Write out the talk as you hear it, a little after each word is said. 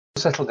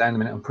settle down a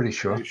minute, I'm pretty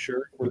sure. Are you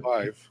sure? We're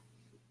live.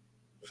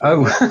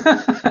 Oh.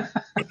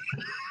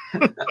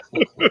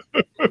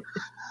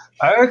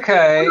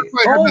 Okay.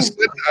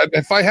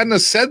 If I hadn't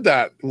have said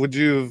that, would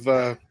you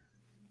have...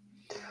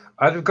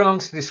 I'd have gone on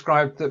to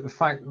describe that the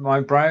fact that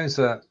my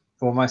browser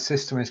or my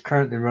system is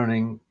currently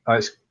running,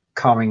 it's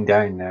calming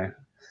down now.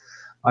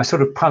 I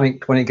sort of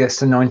panicked when it gets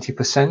to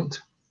 90%.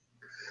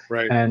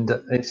 Right. And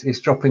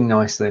it's dropping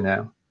nicely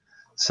now.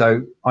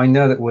 So I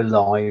know that we're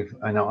live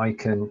and I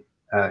can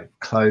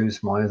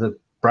close my other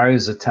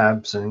browser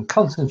tabs and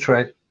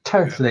concentrate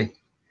totally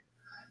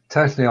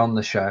on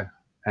the show.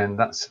 And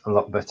that's a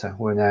lot better.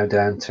 We're now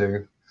down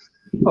to,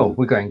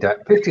 we're going down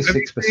 56%. Have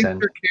you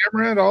changed your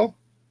camera at all?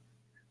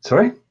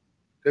 Sorry?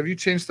 Have you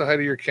changed the height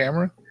of your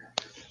camera?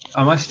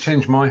 I must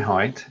change my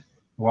height.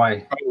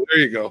 Why? Oh, there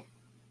you go.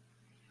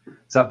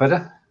 Is that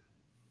better?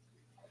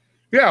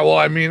 Yeah, well,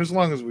 I mean, as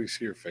long as we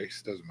see your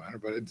face, it doesn't matter.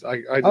 But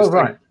I just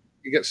right.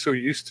 You get so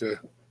used to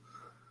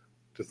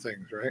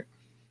things, right?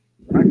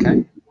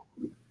 Okay.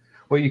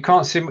 Well, you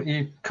can't see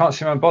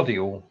my body,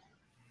 or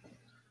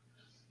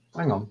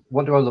hang on,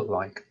 what do I look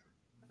like?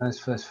 That's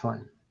first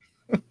fine.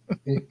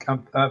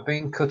 I'm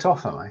being cut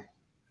off, am I?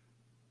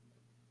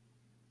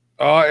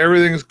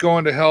 Everything's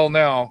going to hell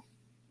now.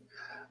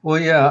 Well,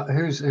 yeah.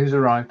 Who's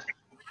arrived?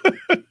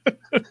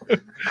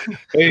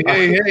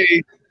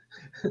 Hey.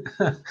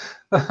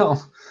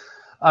 Well,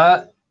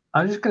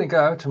 I'm just going to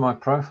go to my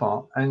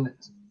profile, and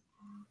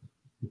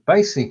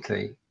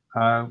basically,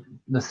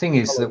 the thing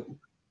is that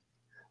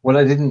what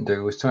I didn't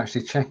do was to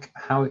actually check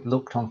how it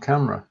looked on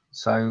camera.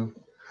 So,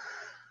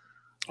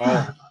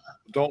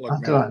 don't look.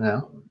 I'll do that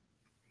now.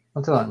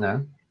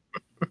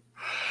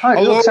 Oh,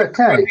 it looks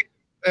okay. Everybody.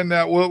 And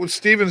well,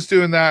 Stephen's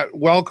doing that.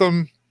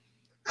 Welcome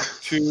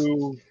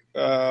to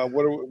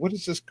what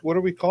is this? What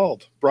are we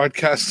called?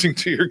 Broadcasting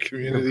to your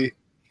community.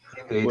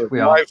 Indeed,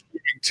 we live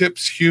streaming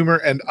tips, humor,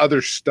 and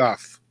other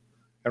stuff.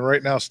 And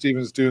right now,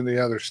 Stephen's doing the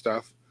other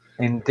stuff.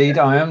 Indeed,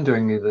 I am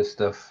doing the other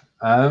stuff.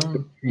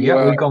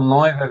 We've gone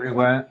live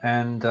everywhere,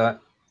 and I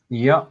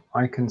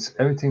can.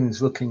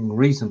 Everything's looking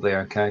reasonably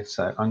okay.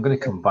 So I'm going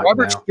to come back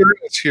Robert now. Stern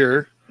is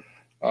here.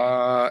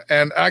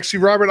 And actually,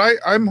 Robert,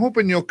 I'm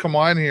hoping you'll come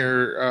on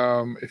here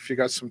if you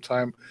got some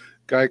time.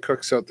 Guy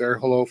Cooks out there.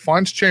 Hello.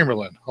 Fonz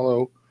Chamberlain.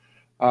 Hello.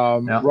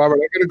 Robert,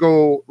 I gotta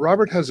go.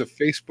 Robert has a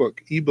Facebook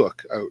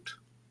ebook out.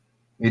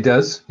 He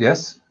does,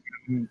 yes.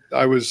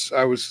 I was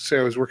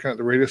working at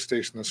the radio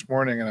station this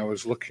morning and I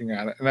was looking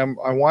at it, and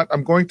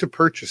I'm going to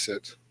purchase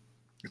it.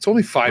 It's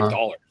only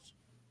 $5.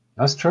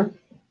 That's true.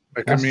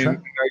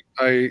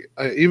 I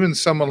even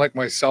someone like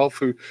myself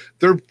who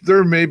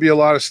there may be a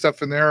lot of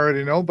stuff in there I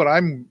already know, but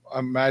I'm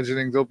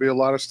imagining there'll be a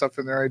lot of stuff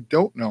in there I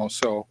don't know.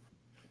 So,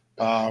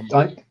 there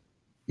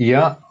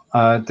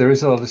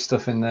is a lot of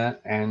stuff in there,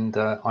 and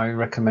I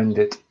recommend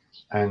it.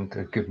 And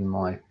given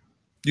my,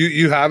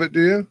 you have it,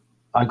 do you?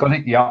 I got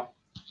it. Yeah.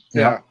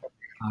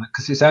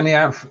 Because it's only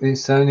out.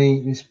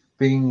 It's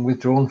being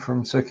withdrawn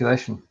from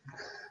circulation.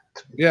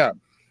 Yeah.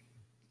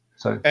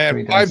 So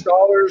and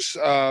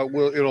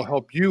 $5 it'll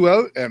help you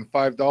out, and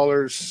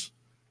 $5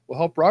 will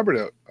help Robert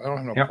out. I don't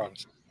have no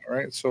problems. All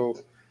right, so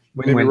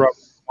maybe Robert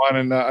come on,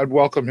 and I'd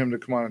welcome him to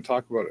come on and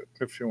talk about it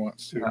if he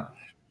wants to. Yeah.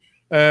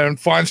 And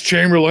Fonz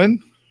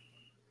Chamberlain,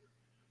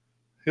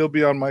 he'll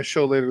be on my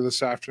show later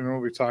this afternoon.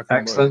 We'll be talking.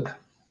 Excellent.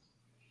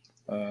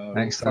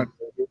 Excellent.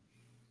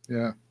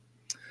 Yeah.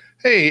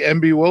 Hey,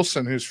 MB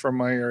Wilson, who's from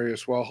my area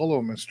as well.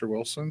 Hello, Mr.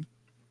 Wilson.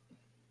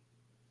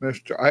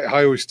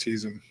 I always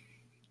tease him.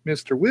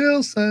 Mr.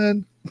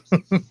 Wilson.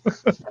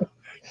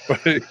 But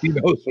he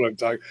knows what I'm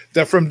talking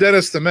about. From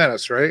Dennis the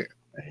Menace, right?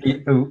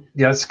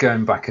 That's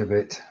going back a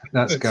bit.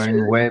 That's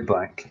going way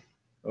back.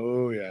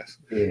 Oh, yes.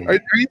 Yeah. Are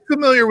you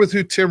familiar with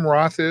who Tim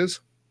Roth is?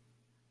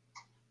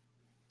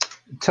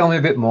 Tell me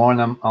a bit more,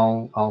 and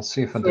I'll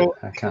see if I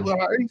can.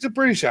 He's a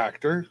British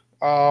actor.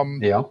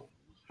 Yeah.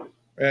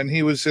 And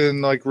he was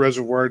in like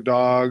Reservoir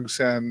Dogs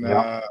and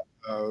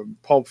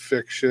Pulp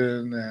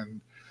Fiction,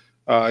 and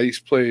he's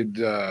played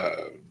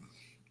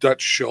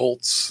Dutch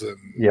Schultz. And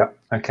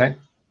okay.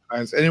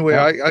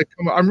 Anyway,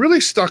 I'm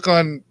really stuck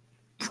on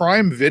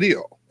Prime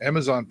Video.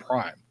 Amazon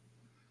Prime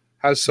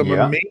has some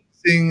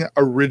amazing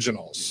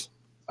originals.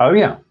 Oh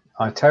yeah,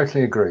 I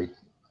totally agree.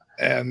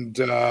 And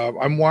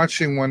I'm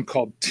watching one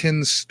called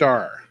Tin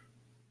Star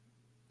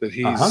that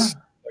he's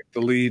like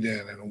the lead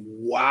in, and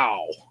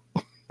wow.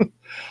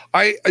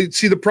 I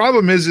see. The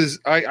problem is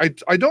I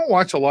don't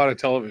watch a lot of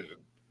television,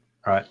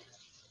 right?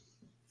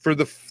 For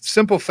the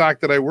simple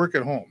fact that I work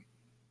at home,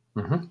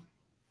 mm-hmm.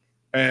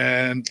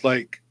 and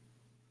like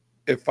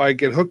if I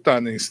get hooked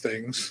on these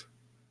things,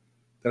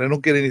 then I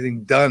don't get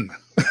anything done.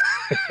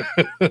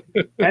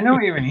 I know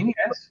what you mean,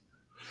 yes,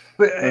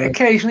 but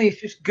occasionally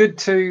it's just good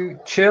to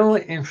chill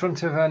in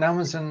front of an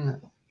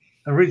Amazon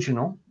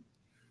original.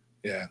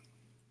 Yeah.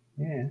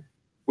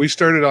 We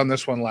started on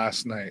this one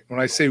last night. When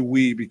I say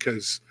we,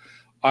 because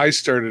I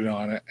started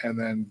on it, and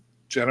then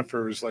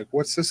Jennifer was like,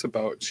 what's this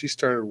about? She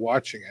started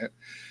watching it.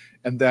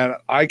 And then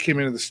I came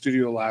into the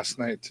studio last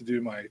night to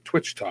do my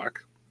Twitch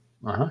talk.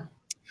 Uh-huh.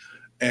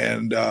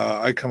 And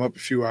I come up a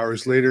few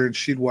hours later, and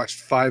she'd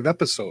watched 5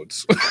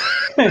 episodes.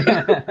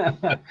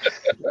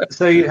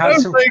 So you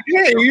had some. Like,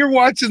 hey, you're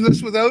watching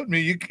this without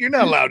me. You're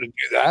not allowed to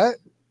do that.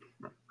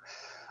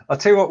 I'll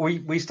tell you what.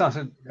 We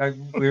started.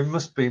 We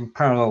must be in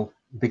parallel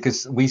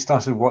because we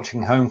started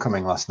watching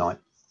Homecoming last night.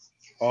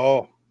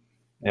 Oh,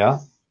 yeah,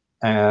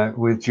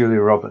 with Julia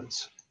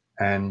Roberts,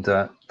 and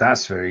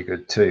that's very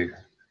good too.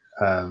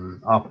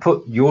 I'll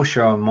put your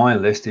show on my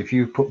list if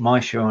you put my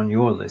show on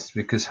your list,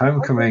 because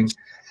Homecoming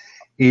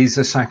is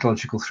a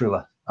psychological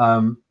thriller.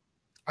 I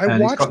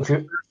watched.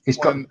 Is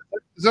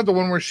that the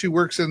one where she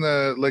works in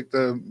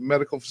the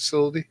medical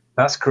facility?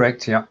 That's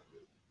correct. Yeah,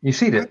 you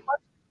seen it.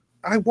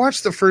 I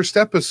watched the first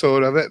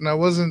episode of it, and I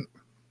wasn't.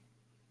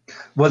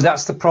 Well,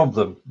 that's the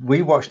problem.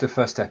 We watched the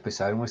first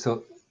episode, and we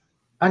thought,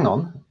 "Hang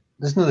on,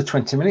 there's another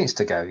 20 minutes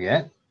to go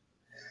yet.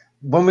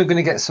 When we're going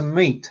to get some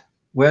meat?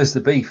 Where's the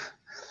beef?"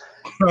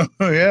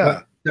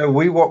 Yeah. So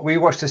we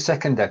watched the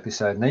second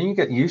episode, and then you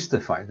get used to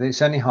the fact that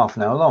it's only half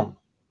an hour long,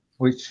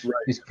 which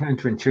is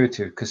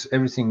counterintuitive because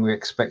everything we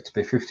expect to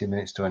be 50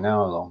 minutes to an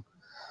hour long.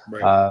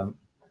 Right.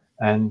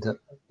 I've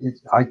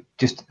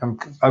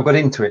got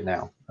into it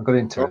now. I've got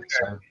into it.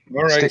 So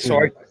all right, so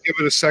I can give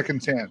it a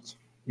second chance.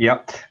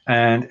 Yep.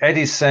 And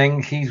Eddie's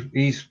saying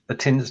he's a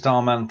Tin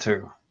Star man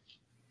too.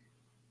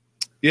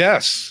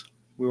 Yes,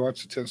 we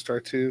watched the 10 Star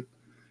too.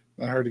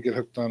 Not hard to get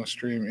hooked on a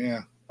stream.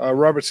 Yeah.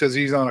 Robert says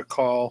he's on a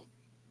call.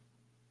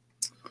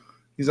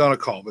 He's on a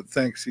call, but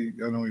thanks. I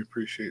know he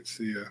appreciates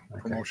the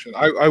promotion.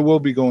 I will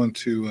be going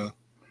to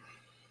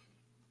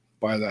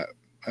buy that.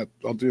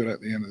 I'll do it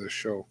at the end of the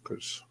show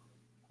because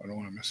I don't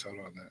want to miss out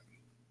on that.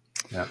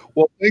 Yeah.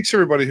 Well, thanks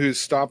everybody who's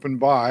stopping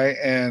by,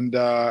 and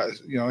I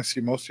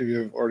see most of you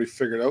have already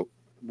figured out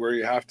where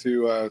you have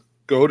to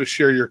go to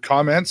share your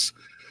comments.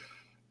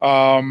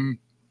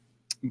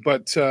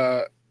 But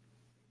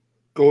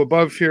go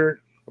above here,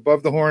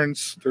 above the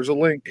horns. There's a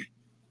link.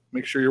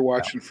 Make sure you're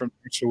watching from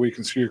there so we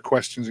can see your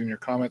questions and your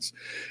comments.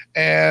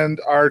 And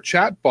our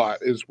chat bot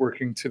is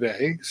working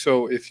today.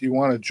 So if you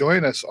want to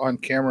join us on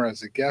camera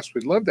as a guest,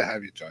 we'd love to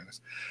have you join us.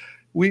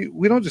 We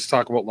don't just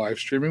talk about live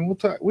streaming.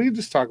 We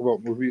just talk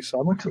about movies.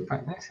 We'll talk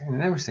about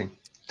and everything.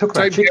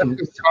 Type in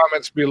the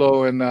comments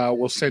below, and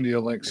we'll send you a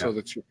link so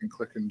that you can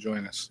click and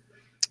join us.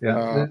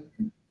 Yeah.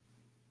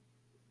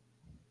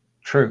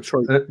 True.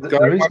 The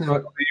reason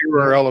the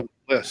URL of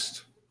the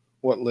list.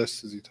 What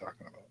list is he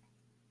talking about?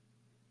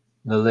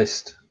 The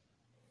list.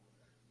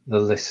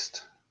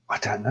 I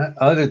don't know.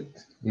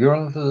 You're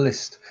on the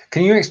list.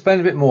 Can you explain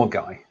a bit more,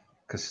 Guy?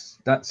 Because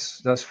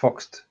that's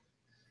foxed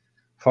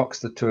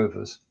the two of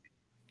us.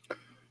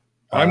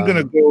 I'm going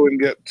to go and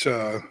get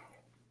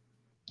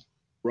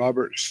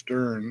Robert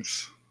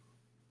Stern's.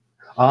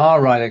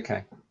 Right.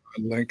 Okay.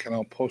 A link, and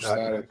I'll post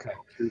that. Okay.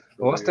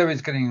 Whilst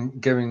David's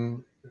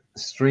giving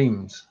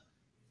streams.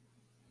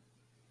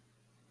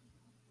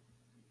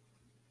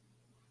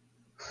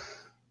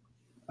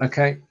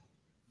 Okay.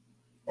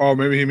 Oh,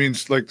 maybe he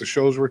means like the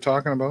shows we're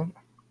talking about?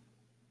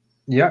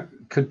 Yeah,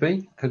 could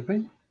be.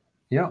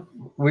 Yeah.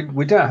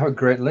 We don't have a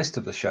great list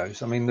of the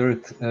shows. I mean, there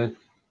are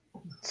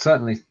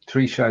certainly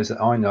 3 shows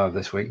that I know of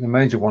this week. The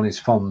major one is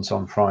FONS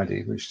on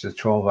Friday, which is a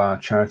 12-hour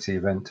charity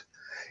event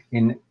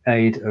in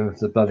aid of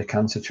the Blood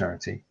Cancer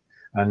Charity.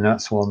 And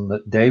that's one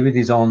that David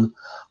is on.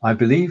 I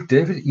believe,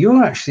 David,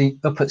 you're actually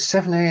up at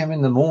 7 a.m.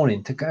 in the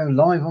morning to go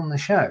live on the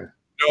show.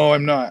 No,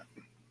 I'm not.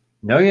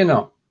 No, you're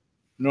not.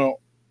 No.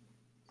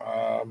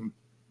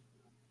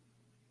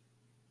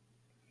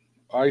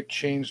 I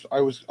changed. I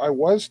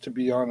was to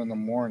be on in the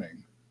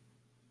morning.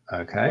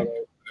 Okay.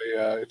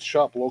 It's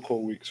shop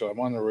local week, so I'm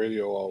on the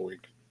radio all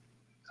week.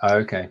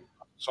 Okay.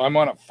 So I'm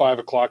on at 5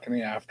 o'clock in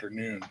the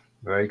afternoon.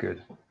 Very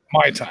good.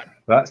 My time.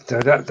 That's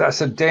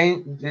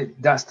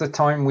the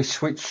time we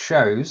switch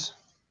shows,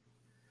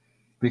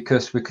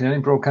 because we can only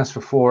broadcast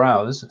for 4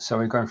 hours. So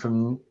we're going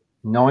from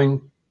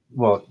 9.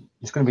 Well,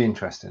 it's going to be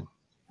interesting,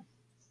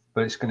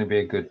 but it's going to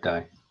be a good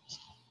day.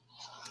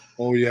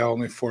 Oh yeah,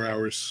 only 4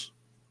 hours.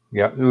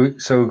 Yeah,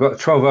 so we've got a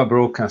 12-hour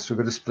broadcast. We've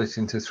got to split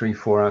into 3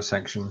 4-hour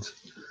sections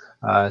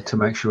to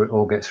make sure it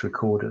all gets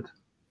recorded.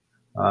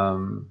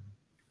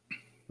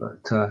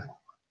 But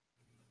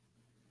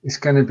it's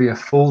going to be a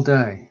full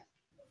day.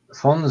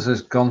 Fonz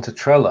has gone to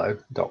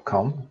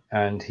Trello.com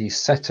and he's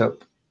set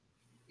up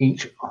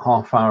each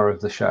half hour of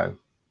the show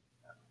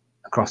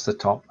across the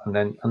top and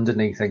then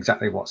underneath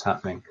exactly what's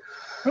happening.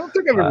 I don't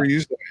think I've ever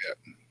used that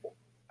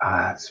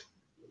yet.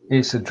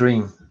 It's a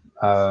dream.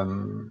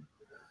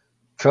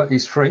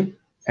 It's free,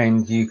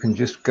 and you can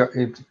just go.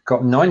 It's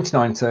got 9 to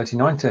 9:30,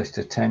 9:30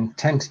 to 10,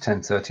 10 to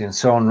 10:30, and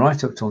so on,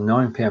 right up till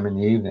 9 p.m. in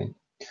the evening.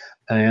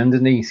 And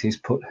underneath, he's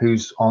put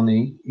who's on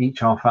each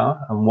half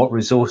hour and what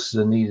resources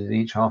are needed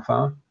each half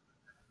hour.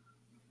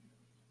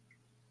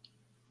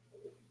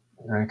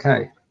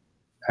 Okay,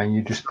 and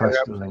you just press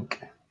the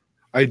link.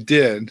 I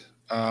did.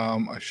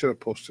 I should have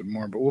posted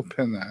more, but we'll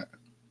pin that.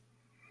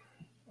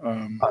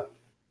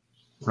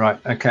 Right.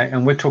 Okay,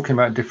 and we're talking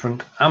about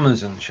different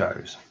Amazon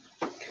shows.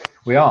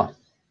 We are.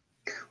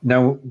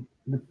 Now,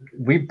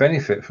 we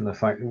benefit from the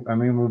fact, I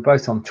mean, we're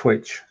both on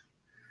Twitch,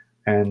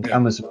 and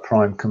Amazon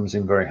Prime comes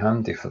in very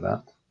handy for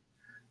that.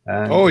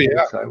 And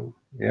so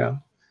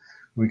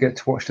we get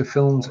to watch the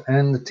films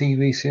and the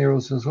TV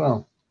serials as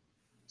well.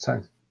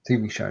 So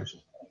TV shows.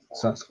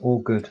 So that's all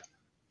good.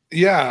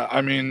 Yeah,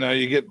 I mean,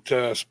 you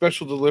get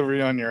special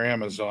delivery on your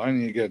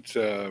Amazon. You get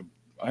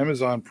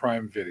Amazon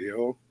Prime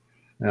Video.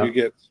 Yeah. You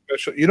get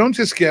special. You don't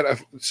just get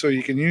so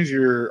you can use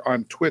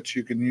on Twitch.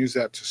 You can use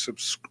that to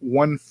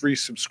one free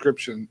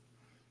subscription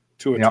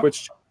to a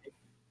Twitch channel,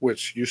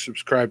 which you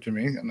subscribe to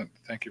me, and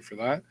thank you for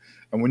that.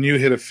 And when you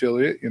hit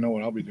affiliate, you know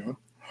what I'll be doing.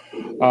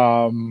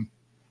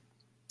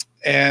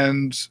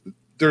 And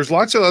there's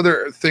lots of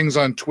other things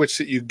on Twitch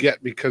that you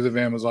get because of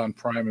Amazon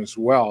Prime as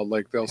well.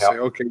 Like they'll say,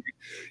 okay, you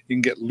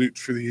can get loot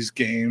for these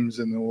games,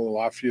 and then we'll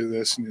offer you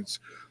this, and it's.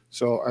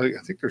 So I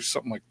think there's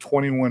something like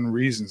 21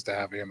 reasons to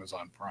have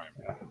Amazon Prime.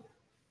 Yeah.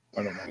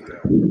 I don't know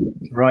that.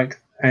 Right.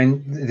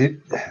 And the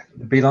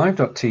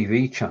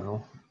BeLive.tv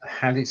channel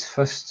had its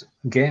first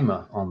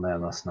gamer on there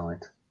last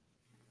night.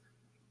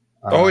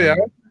 Oh, yeah?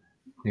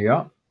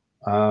 Yeah.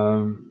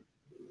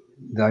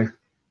 They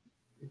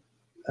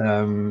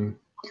trying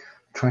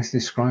to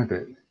describe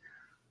it.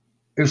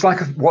 It was like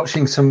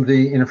watching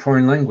somebody in a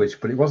foreign language,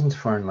 but it wasn't a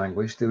foreign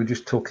language. They were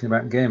just talking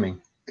about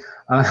gaming.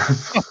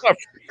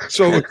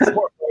 So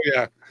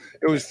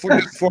it was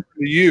for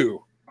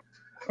you.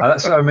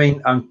 That's what I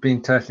mean. I'm being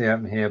totally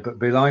open here, but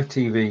BeLive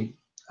TV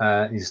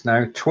is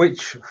now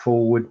Twitch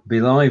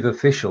 /BeLive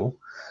official,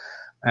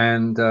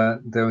 and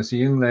there was a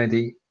young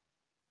lady,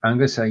 I'm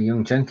going to say a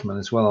young gentleman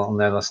as well, on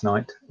there last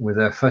night with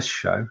their first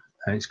show,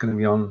 and it's going to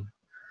be on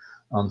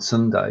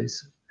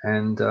Sundays,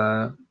 and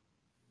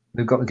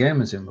they've got the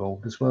gamers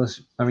involved as well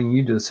as. I mean,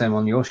 you do the same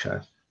on your show.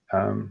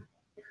 On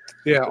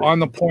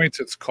the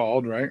points, it's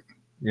called, right?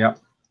 Yeah,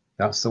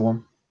 that's the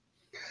one.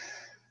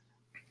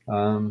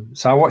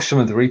 So I watched some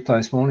of the replay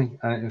this morning,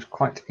 and it was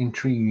quite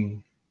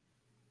intriguing.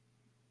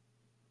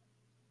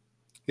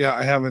 Yeah,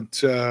 I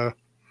haven't.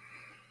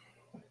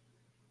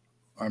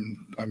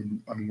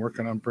 I'm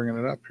working on bringing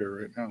it up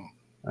here right now.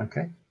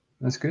 Okay,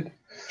 that's good.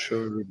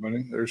 Show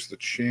everybody. There's the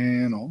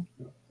channel.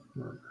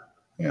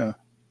 Yeah.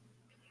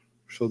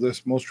 So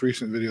this most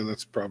recent video,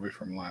 that's probably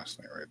from last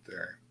night, right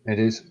there. It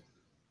is.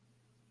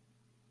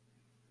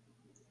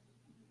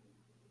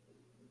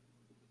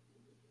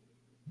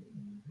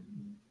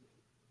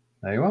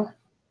 There you are.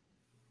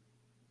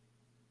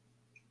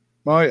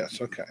 Oh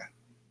yes, okay.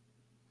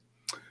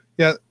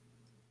 Yeah,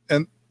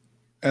 and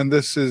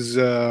this is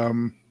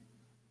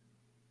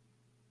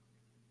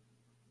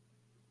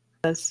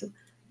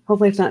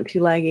hopefully it's not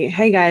too laggy.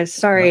 Hey guys,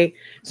 sorry. No.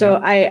 So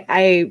no.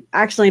 I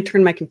accidentally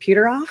turned my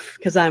computer off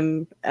because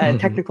I'm a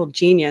technical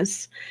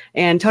genius,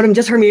 and Totem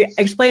just heard me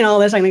explain all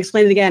this. I'm gonna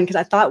explain it again because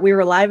I thought we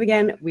were live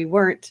again. We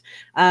weren't.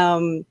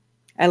 I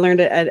learned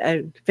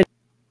a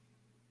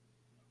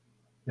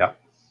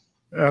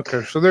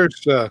Okay, so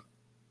there's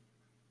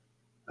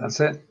that's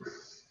it.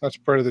 That's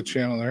part of the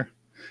channel there,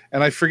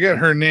 and I forget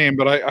her name,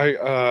 but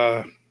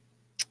I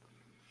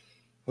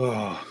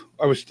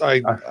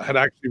had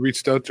actually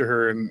reached out to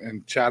her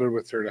and chatted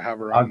with her to have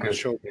her on the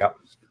show. Yeah,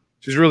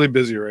 she's really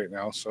busy right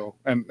now. So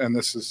and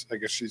this is, I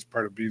guess she's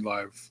part of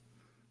BeLive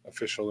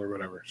official or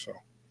whatever. So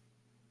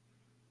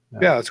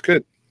yeah, it's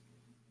good.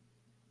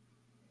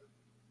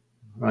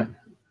 Right.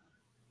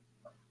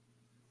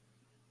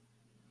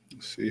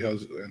 See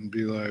how's and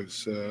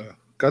BeLive's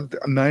got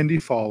 90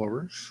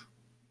 followers,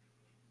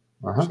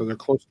 so they're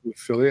close to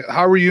affiliate.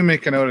 How are you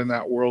making out in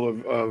that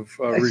world of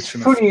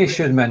reaching? It's funny you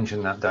should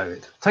mention that,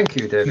 David. Thank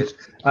you, David.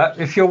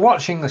 If you're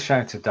watching the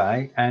show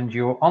today and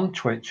you're on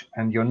Twitch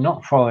and you're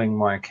not following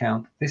my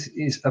account, this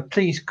is a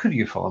please. Could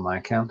you follow my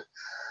account?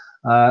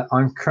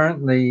 I'm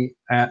currently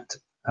at.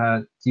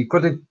 You've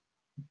got to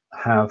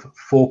have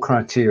 4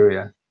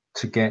 criteria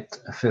to get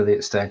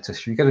affiliate status.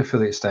 If you get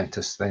affiliate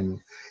status,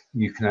 then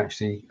you can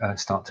actually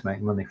start to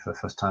make money for the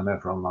first time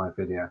ever on live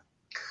video.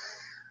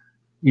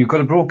 You've got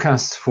to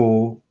broadcast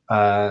for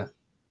 8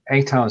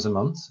 hours a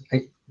month,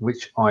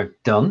 which I've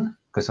done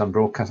because I've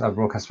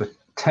broadcast for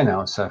 10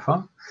 hours so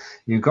far.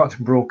 You've got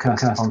to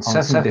broadcast on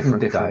 7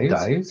 different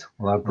days.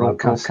 Well, I've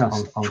broadcast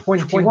on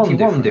 21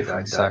 different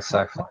days so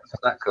far. So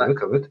that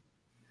covered.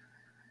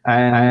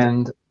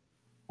 And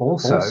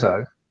also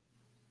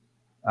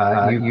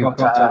you've got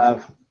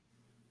to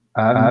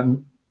have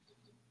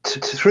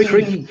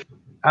 3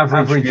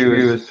 average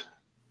viewers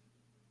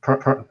per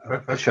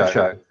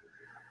show.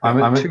 I'm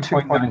at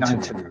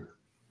 2.92.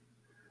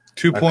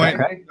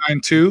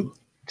 2.92?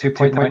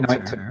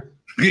 2.92.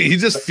 You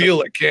just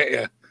feel it, can't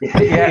you?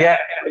 Yeah.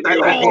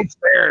 It's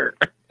there.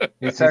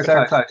 It's so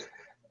close.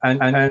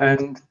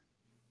 And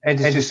Ed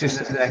is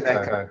just an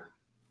echo.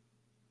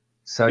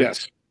 So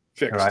yes,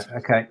 fixed. All right,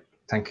 okay,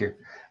 thank you.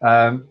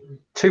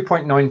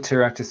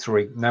 2.92 out of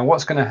 3. Now,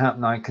 what's going to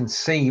happen, I can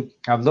see,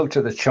 I've looked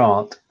at the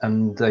chart,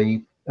 and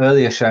the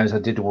earlier shows I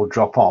did will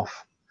drop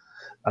off,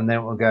 and then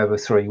it will go over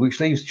 3, which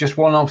leaves just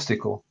one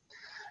obstacle,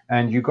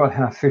 and you've got to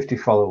have 50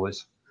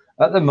 followers.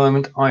 At the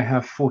moment, I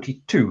have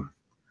 42,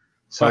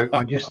 so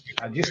I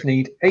just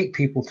need 8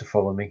 people to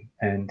follow me,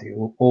 and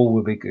all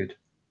will be good.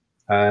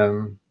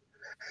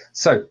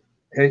 So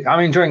I'm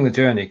enjoying the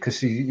journey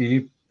because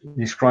you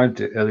described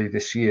it earlier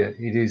this year.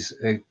 It is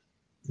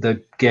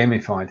they've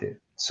gamified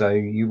it, so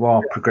you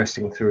are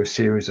progressing through a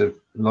series of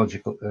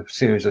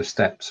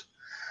steps,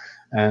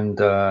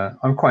 and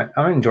I'm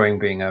enjoying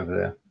being over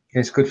there.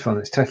 It's good fun.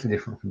 It's totally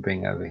different from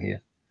being over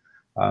here.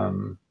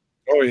 Oh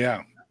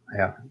yeah,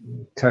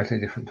 totally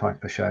different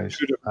type of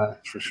shows.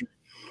 For sure.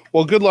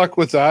 Well, good luck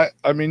with that.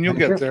 I mean, you'll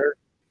get there.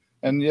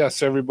 And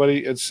yes, everybody,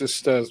 it's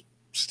just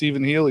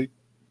Stephen Healey.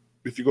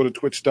 If you go to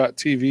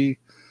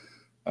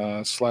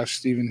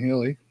twitch.tv/Stephen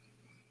Healey.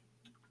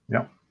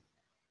 Yeah.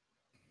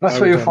 That's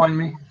where you'll find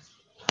me.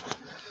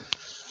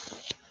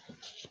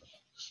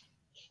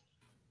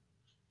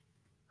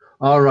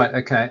 All right.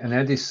 Okay. And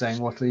Ed is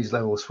saying, what are these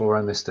levels for?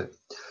 I missed it.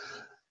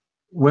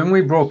 When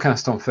we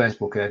broadcast on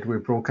Facebook, Ed, we're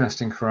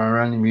broadcasting for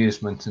our own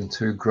amusement and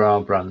to grow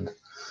our brand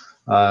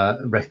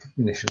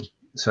recognition.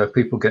 So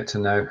people get to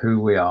know who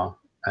we are,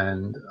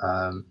 and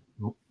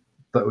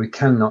but we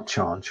cannot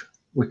charge.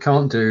 We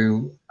can't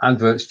do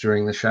adverts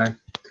during the show,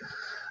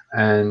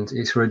 and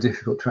it's very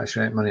difficult to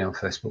actually make money on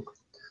Facebook.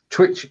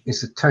 Twitch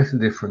is a totally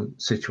different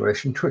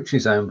situation. Twitch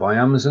is owned by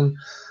Amazon.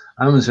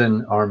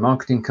 Amazon are a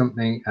marketing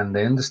company, and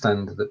they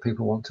understand that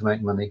people want to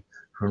make money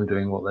from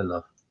doing what they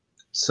love.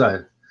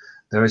 So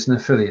there is an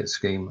affiliate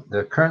scheme.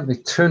 There are currently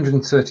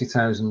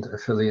 230,000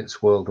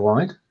 affiliates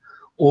worldwide,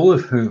 all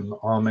of whom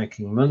are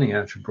making money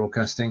out of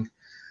broadcasting.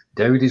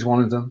 David is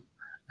one of them,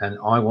 and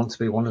I want to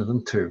be one of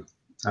them too.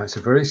 Now, it's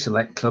a very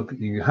select club.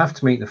 You have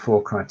to meet the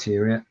 4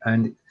 criteria,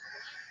 and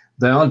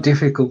they are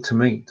difficult to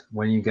meet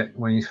when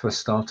you first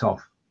start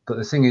off. But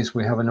the thing is,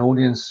 we have an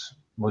audience.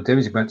 Well,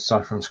 David's about to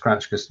start from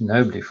scratch because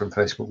nobody from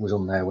Facebook was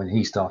on there when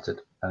he started,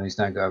 and he's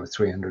now got over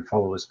 300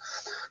 followers.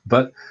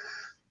 But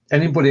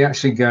anybody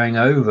actually going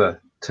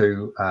over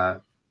to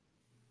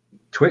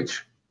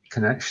Twitch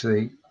can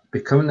actually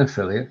become an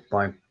affiliate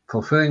by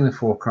fulfilling the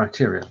 4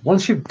 criteria.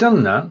 Once you've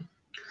done that,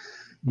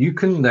 you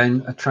can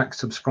then attract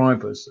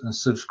subscribers, and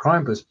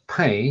subscribers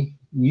pay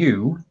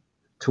you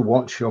to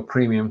watch your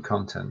premium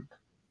content.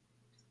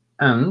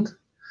 And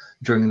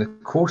during the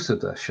course of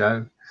the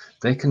show,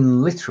 they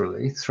can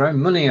literally throw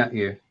money at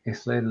you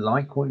if they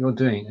like what you're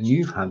doing. And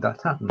you've had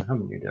that happen,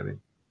 haven't you,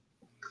 David?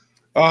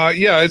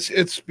 Yeah,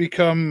 it's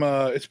become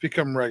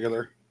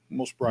regular.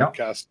 Most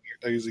broadcasts,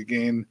 I usually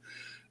gain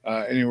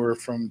anywhere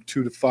from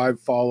 2 to 5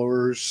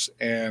 followers,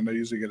 and I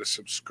usually get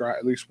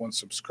at least 1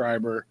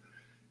 subscriber,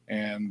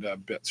 and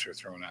bits are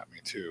thrown at me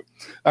too.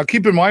 Now,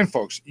 keep in mind,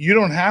 folks, you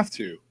don't have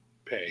to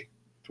pay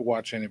to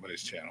watch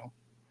anybody's channel,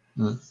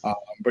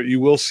 but you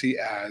will see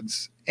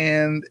ads,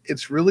 and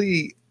it's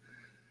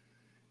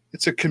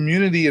a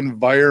community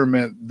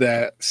environment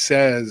that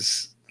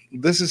says,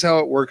 this is how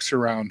it works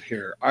around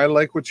here. I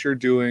like what you're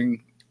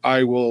doing.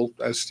 I will,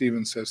 as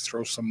Steven says,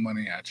 throw some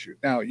money at you.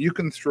 Now, you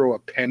can throw a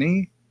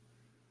penny,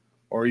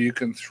 or you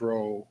can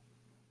throw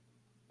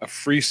a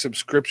free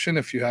subscription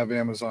if you have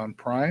Amazon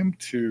Prime,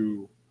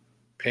 to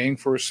paying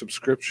for a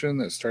subscription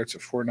that starts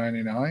at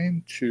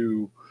 $4.99,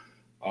 to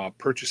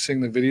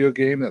purchasing the video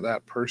game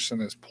that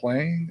person is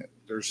playing.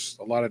 There's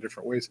a lot of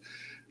different ways.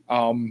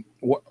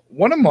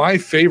 One of my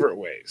favorite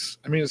ways,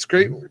 I mean, it's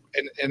great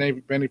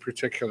in any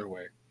particular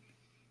way,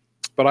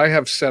 but I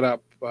have set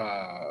up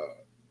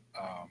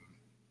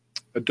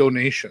a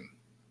donation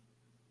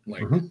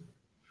link.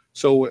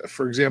 So,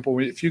 for example,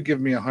 if you give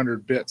me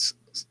 100 bits,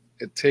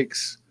 it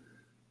takes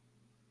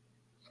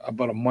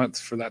about a month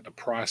for that to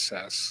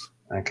process.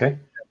 Okay.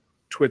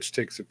 Twitch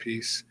takes a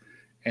piece,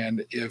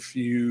 and if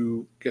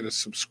you get a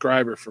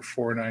subscriber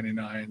for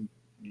 $4.99,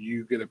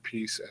 you get a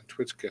piece, and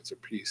Twitch gets a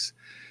piece.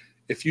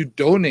 If you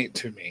donate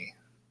to me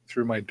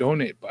through my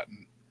donate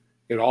button,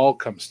 it all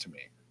comes to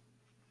me.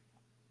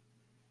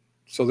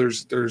 So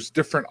there's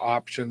different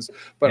options,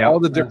 but all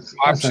the different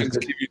options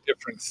give you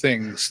different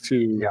things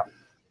too,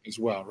 as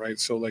well, right?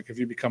 So like if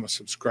you become a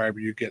subscriber,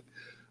 you get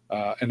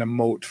an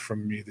emote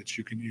from me that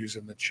you can use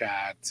in the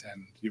chat,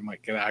 and you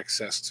might get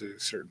access to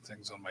certain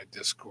things on my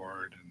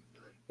Discord, and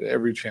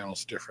every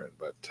channel's different,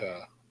 but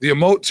the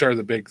emotes are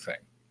the big thing.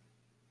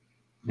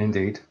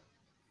 Indeed.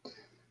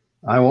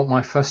 I want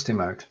my first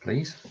emote,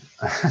 please.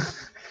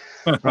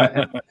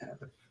 Right.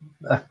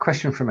 A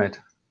question from Ed.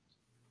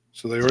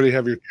 So they already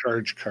have your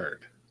charge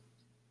card.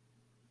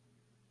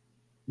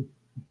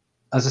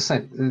 As I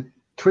said,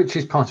 Twitch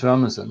is part of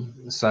Amazon.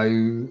 So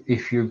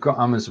if you've got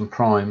Amazon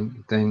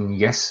Prime, then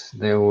yes,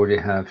 they already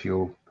have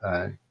your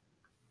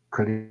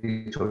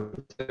credit or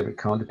debit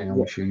card, depending on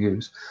which you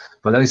use.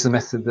 But that is the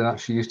method they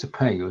actually use to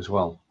pay you as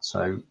well.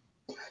 So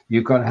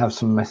you've got to have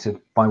some method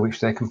by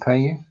which they can pay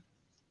you.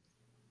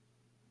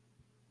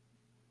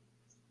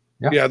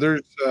 Yeah,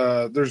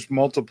 there's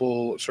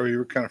multiple. Sorry, you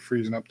were kind of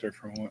freezing up there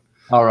for a moment.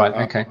 All right,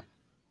 okay.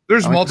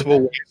 There's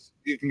multiple ways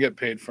you can get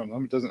paid from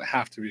them. It doesn't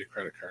have to be a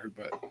credit card,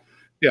 but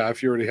yeah,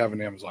 if you already have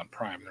an Amazon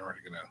Prime, they're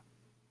already gonna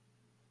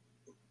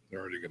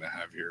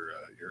have your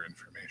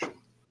information.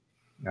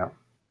 Yeah.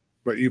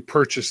 But you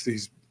purchase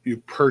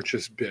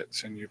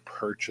bits, and you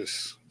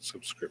purchase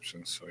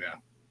subscriptions. So yeah,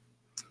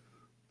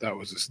 that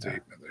was a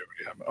statement they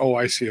already have. Oh,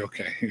 I see.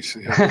 Okay, you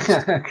see.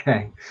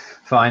 Okay,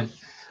 fine.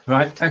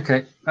 Right.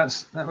 Okay.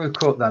 We've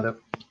caught that up.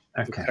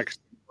 Okay. The texting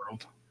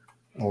world.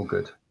 All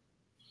good.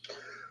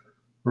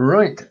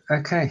 Right.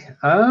 Okay.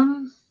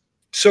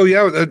 So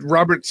yeah,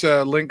 Robert's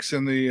links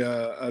in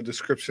the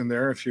description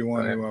there if you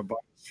want to buy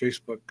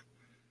Facebook.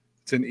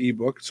 It's an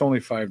ebook. It's only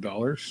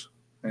 $5,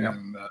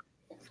 and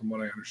from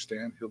what I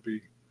understand, he'll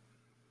be.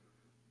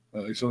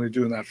 He's only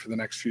doing that for the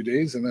next few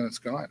days, and then it's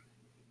gone.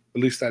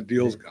 At least that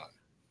deal's gone.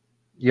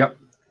 Yep.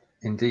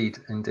 Indeed.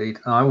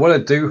 What I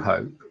do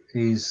hope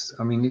is,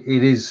 I mean,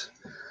 it is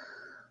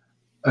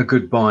a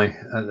good buy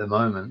at the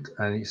moment,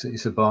 and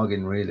it's a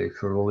bargain really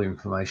for all the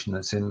information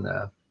that's in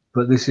there.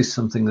 But this is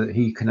something that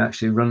he can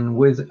actually run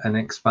with and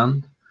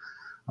expand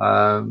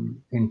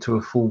into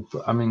a full.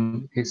 I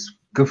mean, it's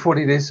good for what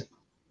it is,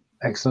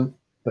 excellent,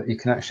 but you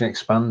can actually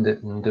expand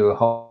it and do a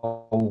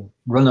whole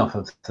run off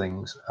of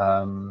things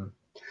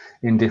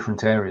in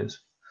different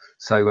areas.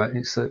 So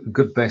it's a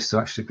good base to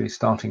actually be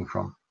starting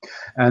from.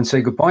 And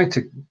say goodbye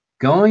to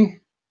Guy.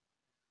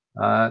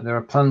 There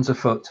are plans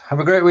afoot.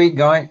 Have a great week,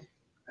 Guy,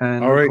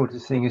 and look forward to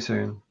seeing you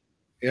soon.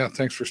 Yeah,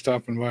 thanks for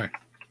stopping by.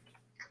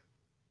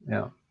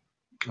 Yeah.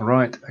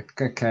 Right.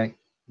 Okay.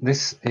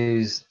 This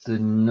is the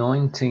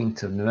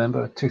 19th of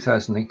November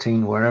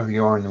 2018, wherever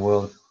you are in the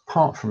world,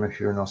 apart from if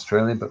you're in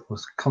Australia, but we'll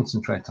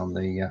concentrate on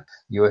the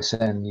USA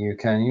and the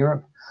UK and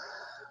Europe.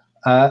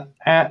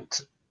 At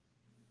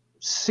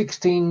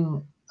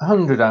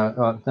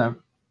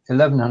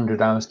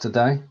 1100 hours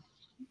today,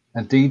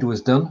 a deed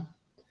was done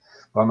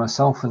by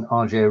myself and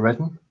RJ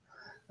Redden.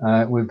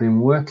 We've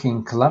been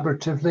working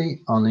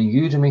collaboratively on a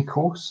Udemy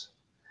course,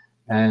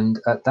 and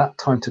at that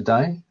time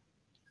today,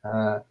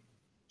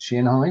 she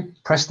and I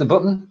pressed the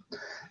button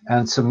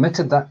and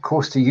submitted that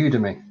course to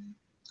Udemy,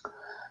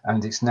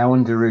 and it's now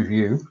under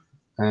review,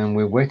 and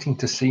we're waiting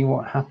to see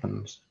what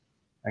happens.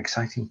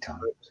 Exciting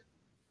times.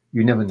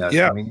 You never know.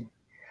 Yeah.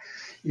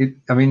 The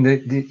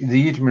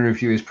Udemy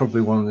review is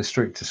probably one of the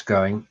strictest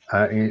going.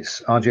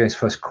 It's RJ's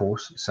first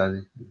course, so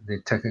they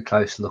take a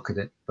close look at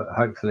it. But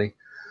hopefully,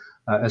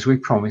 as we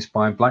promised,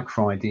 by Black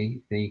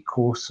Friday, the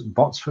course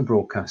Bots for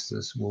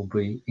Broadcasters will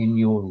be in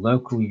your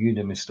local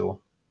Udemy store.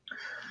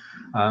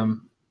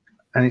 And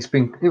it's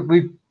been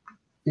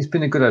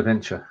a good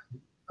adventure.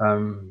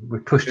 We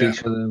pushed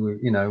each other,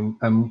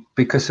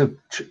 because of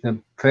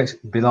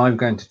Be Live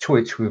going to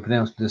Twitch, we've been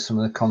able to do some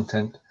of the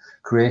content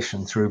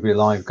creation through Be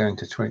Live going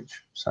to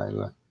Twitch.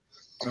 So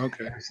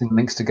everything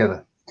links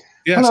together.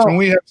 Yes, and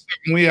we have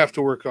something we have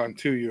to work on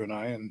too, you and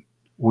I. And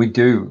we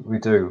do. I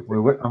think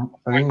we're behind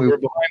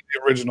the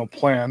original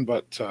plan,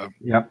 but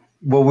yeah.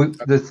 Well,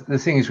 the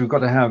thing is, we've got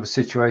to have a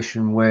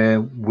situation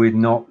where we're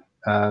not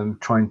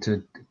trying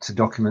to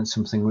document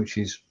something which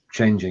is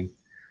changing,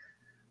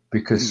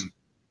 because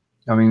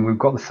we've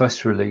got the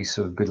first release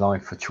of Be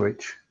Live for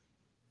Twitch,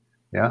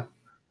 and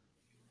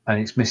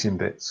it's missing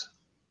bits.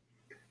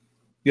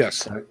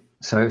 Yes.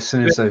 So as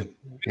soon as those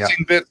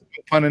missing bits,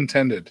 no pun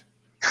intended.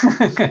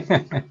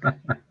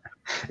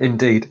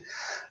 Indeed.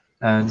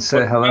 And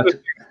say hello.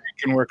 You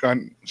can work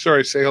on.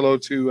 Sorry, say hello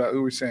to who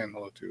are we saying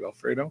hello to?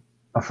 Alfredo.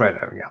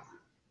 Alfredo, yeah.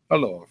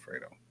 Hello,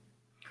 Alfredo,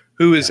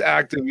 who is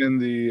active in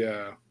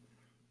the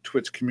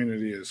Twitch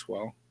community as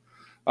well.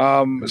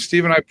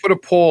 Stephen, I put a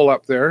poll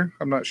up there.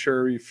 I'm not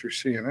sure if you're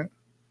seeing it.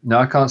 No,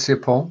 I can't see a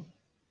poll.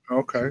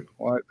 Okay.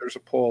 Well, there's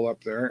a poll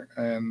up there.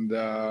 And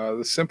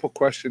the simple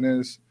question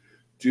is,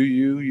 do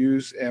you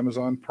use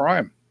Amazon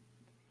Prime?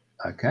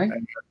 Okay.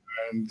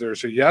 And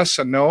there's a yes,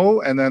 a no,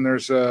 and then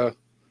there's a,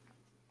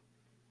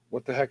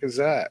 what the heck is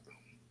that?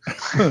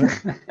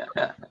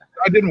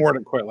 I didn't word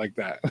it quite like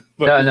that.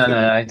 But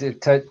no. I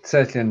did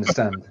totally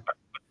understand.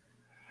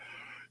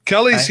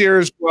 Kelly's here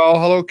as well.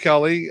 Hello,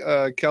 Kelly.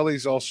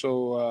 Kelly's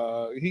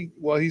also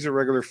he's a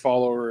regular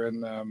follower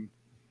on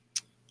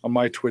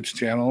my Twitch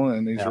channel,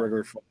 and he's a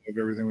regular follower of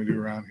everything we do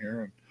around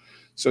here. And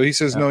so he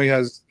says no, he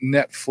has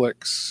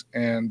Netflix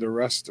and the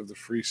rest of the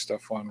free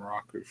stuff on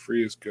Roku.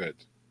 Free is good.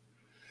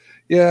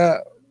 Yeah,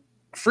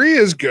 free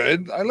is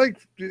good. I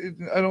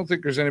don't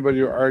think there's anybody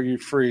who argue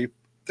free.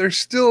 There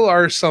still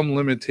are some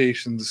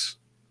limitations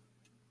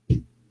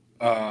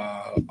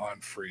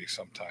on free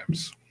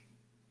sometimes.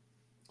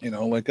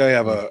 Like I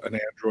have an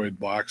Android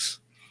box.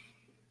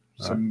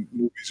 Some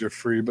movies are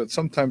free, but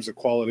sometimes the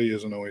quality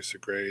isn't always so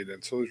great,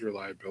 and so there's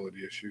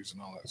reliability issues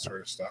and all that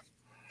sort of stuff.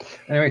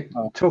 Anyway,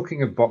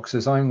 talking of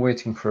boxes, I'm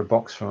waiting for a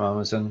box from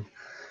Amazon.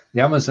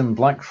 The Amazon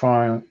Black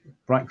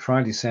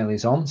Friday sale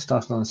is on,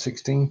 starting on the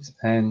 16th,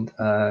 and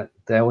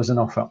there was an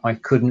offer I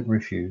couldn't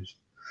refuse.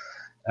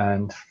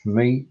 And for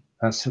me,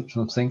 that's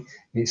something.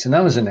 It's an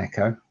Amazon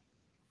Echo,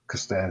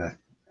 because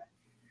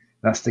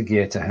that's the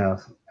gear to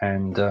have.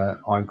 And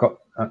I've got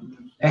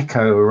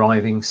Echo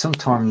arriving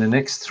sometime in the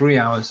next 3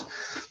 hours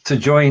to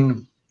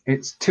join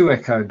its 2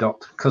 Echo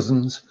Dot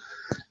cousins,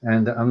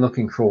 and I'm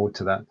looking forward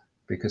to that,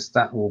 because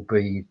that will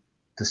be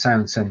the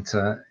sound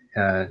center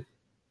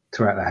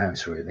throughout the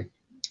house, really.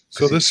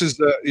 So this is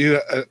you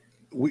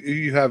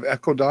have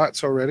Echo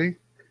Dots already?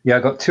 Yeah,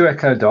 I've got 2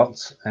 Echo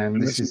Dots,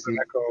 and this is the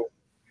Echo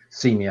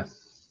Senior.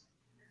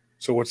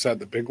 So what's that?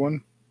 The big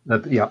one?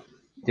 Yeah.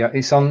 Yeah,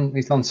 it's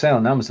on sale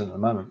on Amazon at the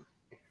moment.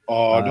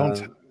 Oh,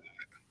 don't.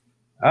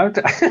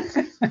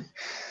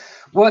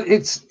 Well,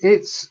 it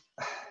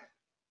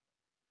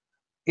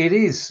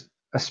is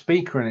a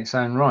speaker in its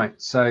own right.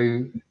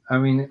 So, I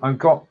mean, I've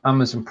got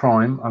Amazon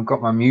Prime, I've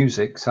got my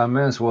music, so I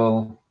may as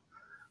well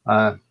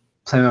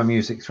play my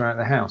music throughout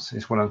the house,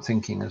 is what I'm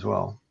thinking as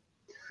well.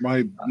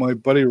 My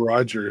buddy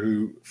Roger,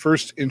 who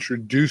first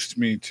introduced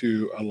me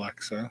to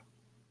Alexa,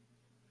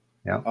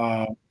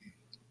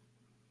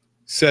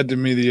 said to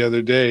me the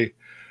other day,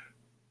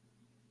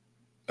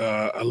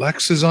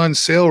 Alexa's on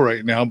sale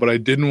right now, but I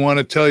didn't want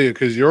to tell you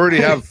because you already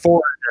have 4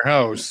 in your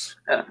house.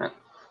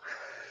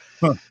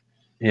 Huh.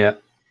 Yeah.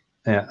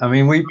 I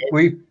mean, we've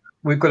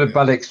got a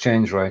bad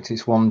exchange rate.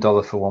 It's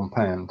 $1 for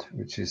 £1,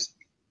 which is,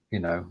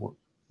 what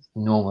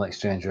normal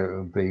exchange rate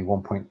would be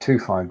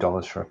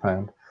 $1.25 for a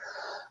pound.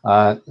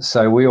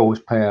 So we always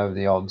pay over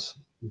the odds.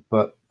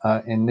 But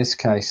in this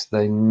case,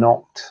 they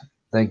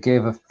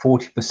gave a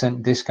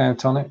 40%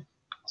 discount on it.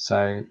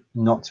 So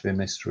not to be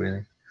missed,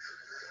 really.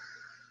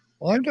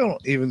 Well, I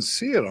don't even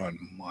see it on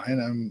mine.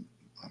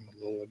 I'm a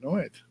little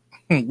annoyed.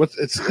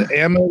 It's the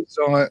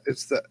Amazon.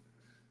 It's the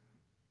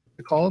what's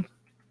it called?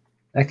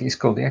 It's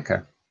called the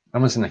Echo.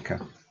 Amazon Echo.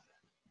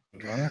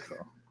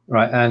 Echo.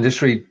 Right, and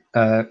just read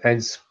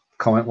Ed's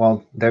comment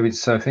while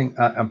David's surfing.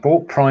 I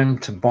bought Prime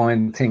to buy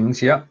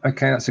things. Yeah,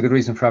 okay, that's a good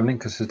reason for having it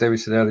because, as David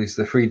said earlier, it's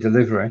the free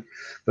delivery.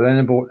 But then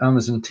I bought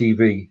Amazon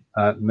TV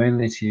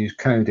mainly to use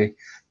Kodi.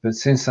 But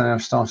since then,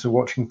 I've started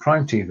watching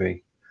Prime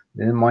TV.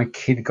 Then my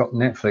kid got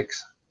Netflix,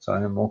 so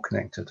I'm more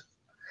connected.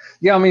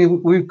 Yeah, I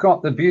mean, we've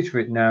got the beauty of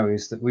it now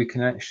is that we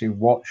can actually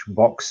watch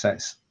box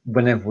sets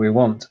whenever we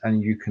want,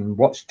 and you can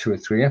watch 2 or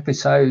 3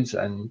 episodes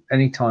and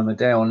any time of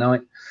day or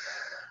night.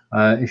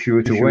 If you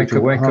were to wake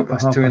up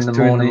at 2 in the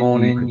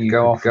morning, you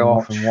go off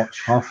and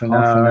watch half an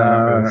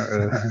hour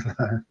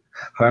of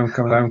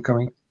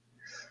Homecoming.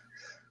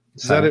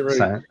 Is that it,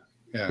 right?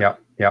 Yeah.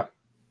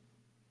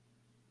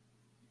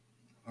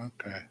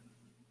 Okay.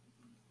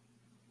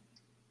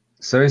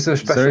 So is there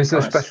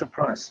a special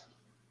price?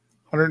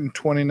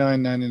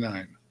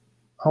 $129.99.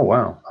 Oh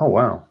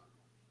wow.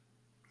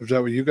 Is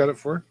that what you got it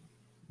for?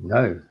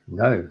 No.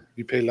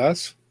 You pay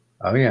less?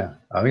 Oh yeah.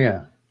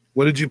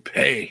 What did you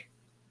pay?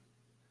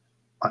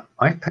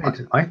 I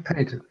paid.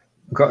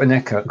 Got an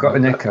Echo.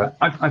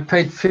 I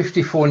paid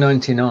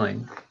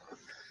 $54.99,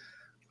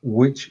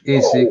 which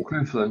is the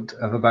equivalent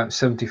of about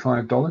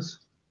 $75.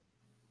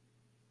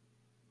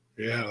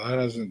 Yeah, that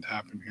hasn't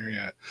happened here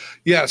yet.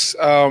 Yes.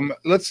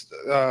 Let's.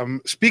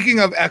 Speaking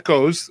of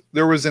echoes,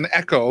 there was an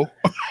echo.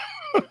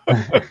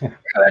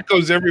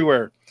 Echoes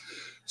everywhere.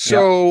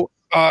 So,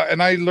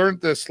 and I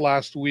learned this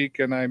last week,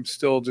 and I'm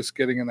still just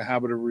getting in the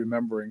habit of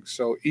remembering.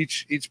 So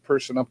each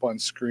person up on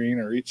screen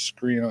or each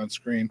screen on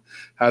screen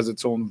has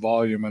its own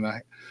volume, and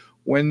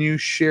when you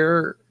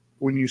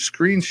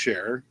screen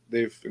share,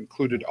 they've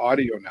included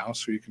audio now,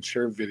 so you can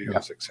share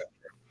videos, etc.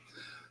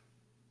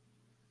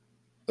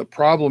 The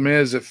problem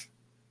is if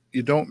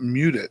you don't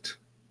mute it,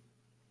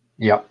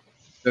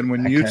 then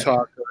when you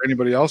talk or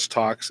anybody else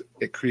talks,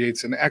 it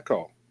creates an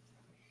echo,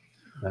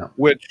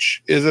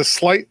 which is a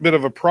slight bit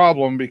of a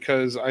problem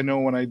because I know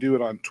when I do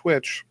it on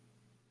Twitch,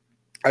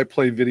 I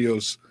play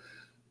videos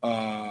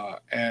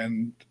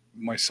and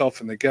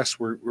myself and the guests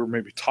we're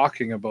maybe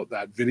talking about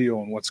that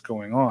video and what's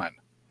going on.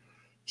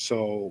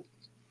 So,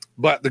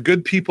 but the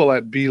good people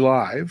at Be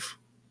Live,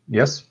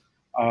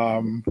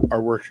 are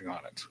working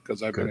on it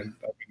because I've been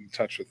in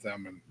touch with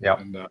them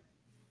and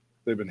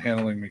they've been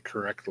handling me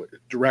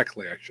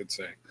directly, I should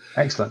say.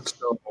 Excellent.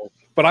 So,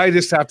 but I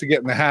just have to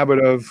get in the habit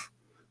of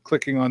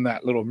clicking on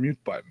that little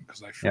mute button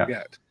because I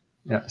forget.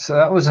 Yeah. So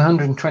that was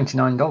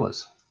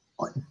 $129.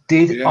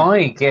 Did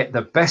I get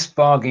the best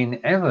bargain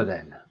ever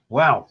then?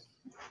 Wow.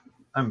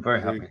 I'm very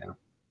happy now.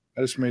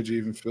 I just made you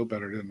even feel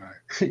better, didn't I?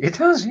 It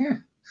does, yeah.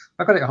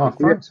 I got it at half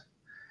price.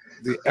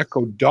 The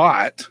Echo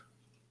Dot.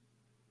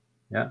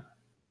 Yeah.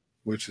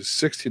 Which is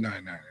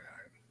 $69.99.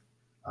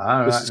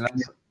 All right.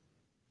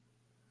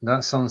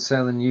 That's on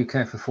sale in the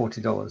UK for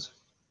 $40.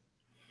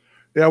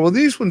 Yeah, well,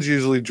 these ones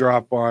usually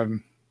drop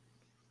on.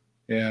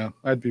 Yeah,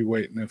 I'd be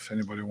waiting if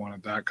anybody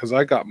wanted that because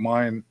I got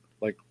mine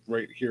like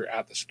right here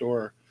at the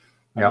store.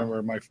 I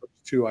remember my first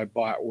 2 I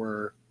bought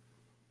were,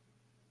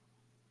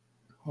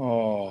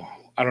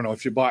 I don't know.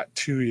 If you bought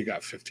 2, you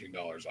got $15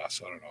 off.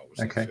 So I don't know. It was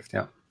like $15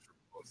 for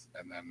both.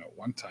 And then at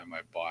one time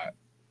I bought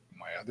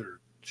my other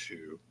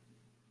 2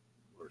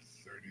 were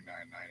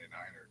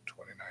 $39.99 or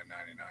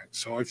 $29.99.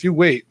 So if you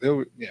wait,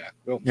 they'll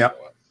show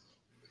up.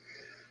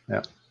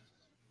 Yeah.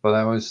 Well,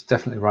 that was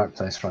definitely right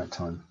place, right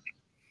time.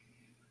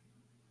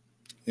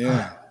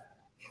 Yeah.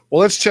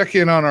 Well, let's check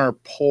in on our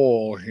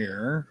poll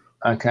here.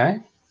 Okay.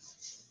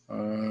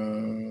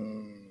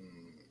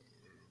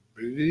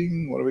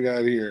 Bidding. What do we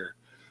got here?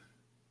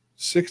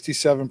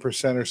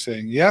 67% are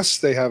saying yes,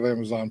 they have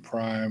Amazon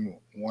Prime.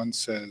 1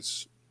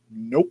 says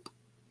nope.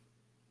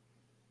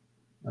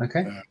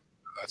 Okay.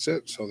 That's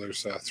it. So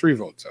there's 3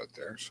 votes out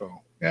there. So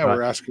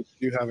we're asking,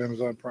 do you have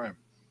Amazon Prime?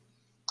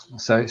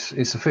 So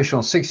it's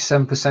official.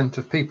 67%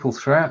 of people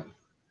throughout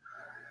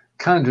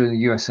Canada, the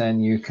USA,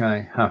 and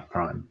UK have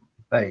Prime.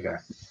 There you go.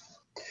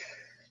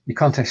 You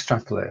can't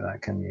extrapolate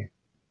that, can you?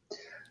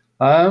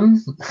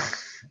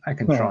 I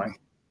can try.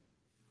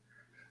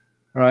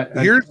 Right.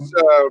 Here's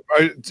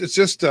it's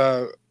just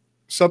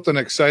something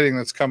exciting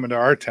that's coming to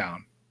our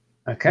town.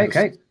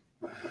 Okay.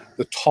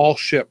 The tall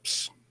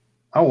ships.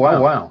 Oh,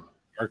 wow.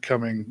 Are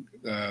coming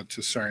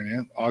to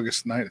Sarnia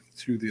August 9th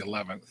through the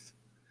 11th.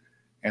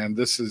 And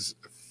this is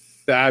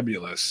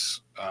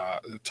fabulous.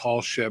 The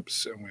tall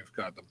ships, and we've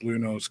got the Blue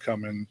Nose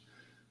coming.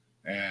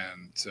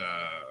 And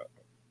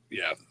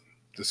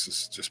this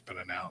has just been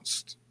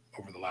announced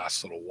over the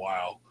last little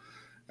while.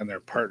 And they're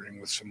partnering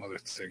with some other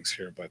things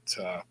here. But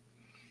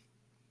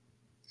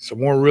some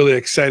more really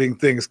exciting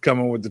things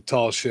coming with the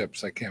tall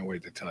ships. I can't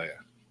wait to tell you.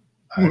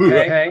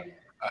 Okay.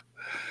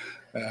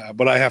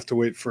 But I have to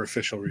wait for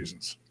official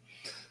reasons.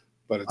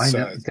 But it's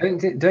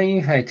don't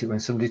you hate it when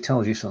somebody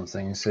tells you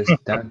something and says,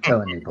 "Don't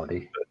tell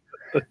anybody"?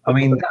 I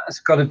mean, that's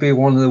got to be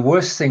one of the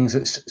worst things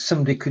that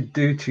somebody could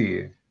do to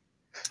you.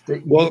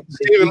 Well,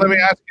 Stephen, let me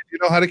ask you: do you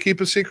know how to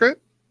keep a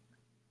secret?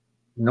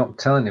 Not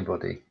tell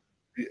anybody.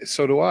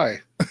 So do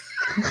I.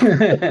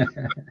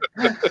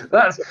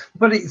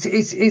 But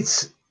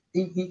it's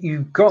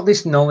you've got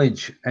this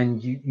knowledge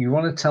and you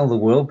want to tell the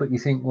world, but you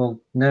think, well,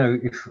 no,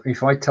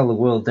 if I tell the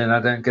world, then I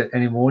don't get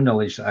any more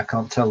knowledge that I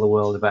can't tell the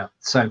world about.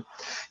 So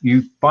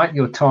you bite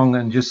your tongue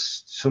and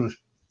just sort of,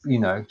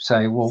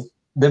 say, well,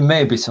 there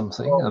may be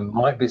something, there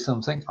might be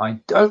something. I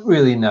don't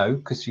really know,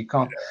 because you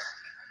can't.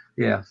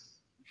 Yeah.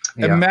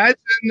 Imagine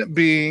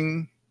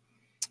being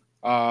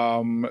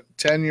 10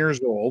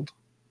 years old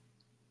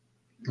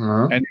and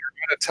you're on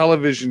a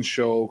television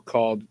show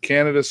called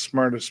Canada's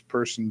Smartest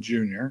Person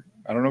Junior.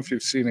 I don't know if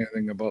you've seen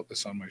anything about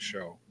this on my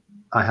show.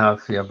 I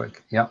have, good.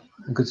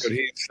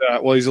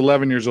 But he's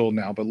 11 years old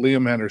now. But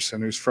Liam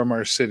Henderson, who's from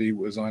our city,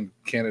 was on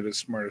Canada's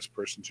Smartest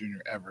Person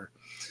Junior ever,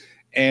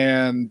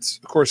 and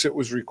of course, it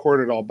was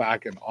recorded all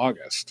back in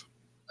August.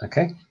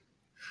 Okay.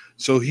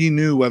 So he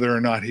knew whether or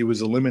not he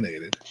was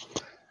eliminated.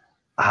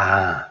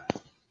 Now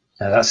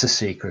that's a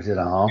secret and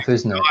a half,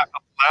 isn't it? Not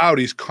allowed.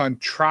 He's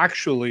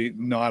contractually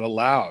not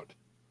allowed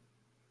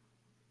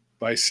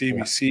by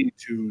CBC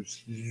to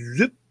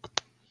zip.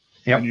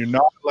 Yep. And you're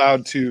not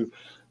allowed to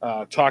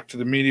talk to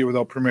the media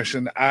without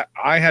permission.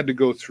 I had to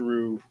go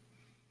through,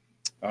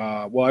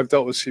 I've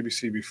dealt with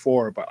CBC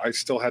before, but I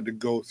still had to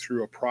go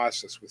through a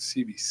process with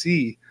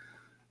CBC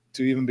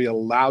to even be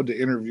allowed to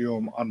interview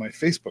him on my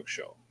Facebook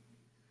show.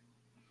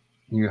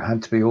 You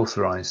had to be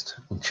authorized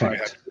and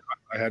checked.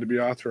 I had to be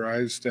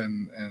authorized,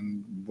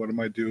 and what am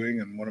I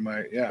doing, and what am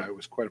I? Yeah, it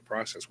was quite a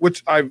process,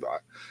 which I'm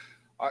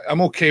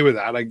okay with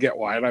that. I get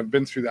why, and I've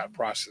been through that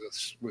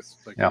process with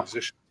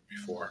musicians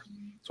before.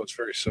 So it's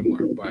very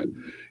similar,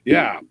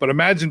 but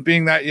imagine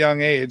being that young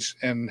age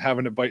and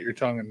having to bite your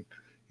tongue and,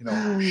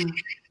 don't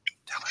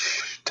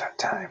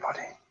tell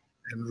anybody.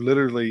 And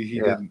literally he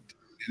didn't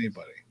tell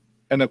anybody.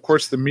 And of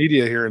course the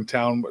media here in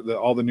town,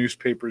 all the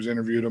newspapers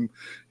interviewed him.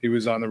 He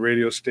was on the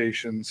radio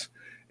stations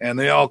and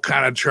they all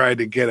kind of tried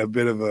to get a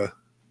bit of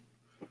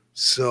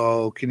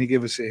so can you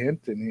give us a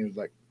hint? And he was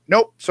like,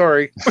 nope,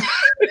 sorry.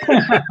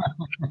 It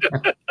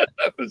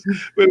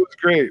was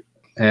great.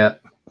 Yeah.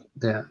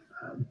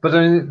 But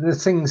I mean,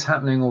 there's things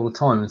happening all the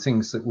time, and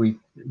things that we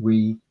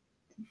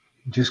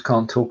just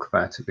can't talk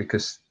about it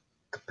because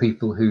the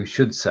people who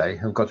should say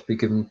have got to be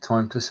given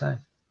time to say.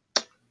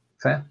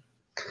 Fair.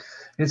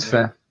 It's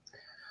fair.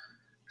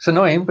 It's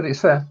annoying, but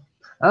it's fair.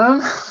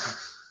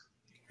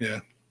 Yeah.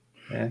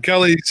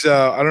 Kelly's,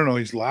 I don't know,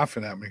 he's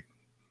laughing at me.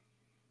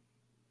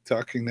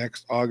 Talking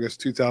next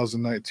August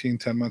 2019,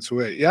 10 months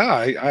away. Yeah,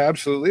 I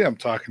absolutely am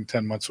talking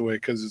 10 months away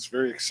because it's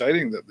very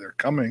exciting that they're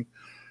coming.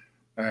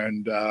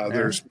 And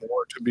there's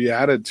more to be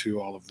added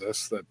to all of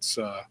this that's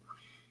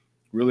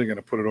really going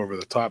to put it over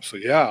the top. So,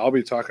 I'll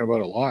be talking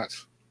about a lot.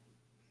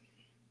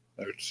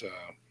 There's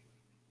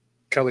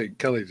Kelly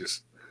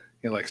just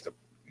he likes to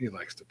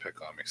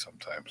pick on me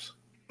sometimes.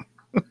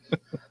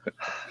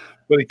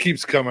 But he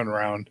keeps coming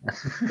around.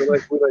 We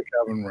like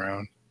having him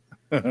around.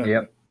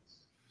 Yep.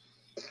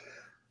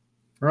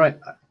 Right.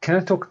 Can I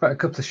talk about a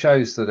couple of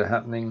shows that are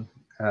happening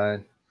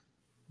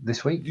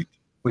this week?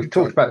 We've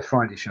talked about the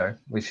Friday show,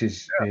 which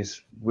is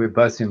we're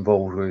both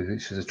involved with,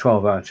 which is a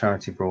 12-hour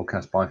charity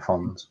broadcast by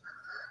Fonz.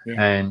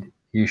 Yeah. And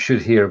you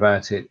should hear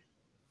about it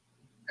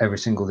every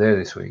single day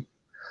this week.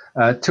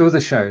 Two other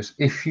shows.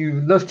 If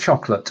you love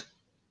chocolate,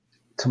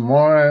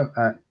 tomorrow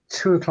at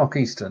 2 o'clock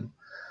Eastern,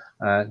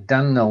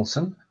 Dan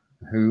Nelson,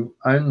 who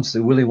owns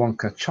the Willy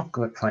Wonka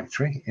Chocolate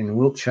Factory in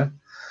Wiltshire,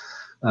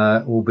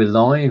 will be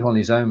live on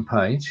his own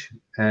page,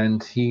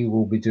 and he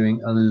will be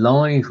doing a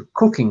live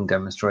cooking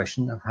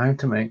demonstration of how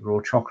to make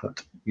raw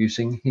chocolate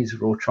using his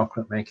raw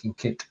chocolate making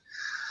kit.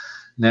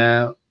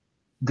 Now,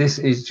 this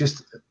is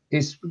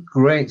it's a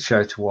great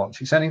show to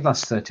watch. It's only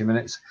lasts 30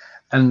 minutes,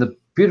 and the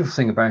beautiful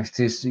thing about it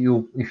is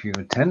that if you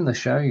attend the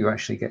show, you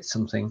actually get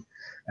something,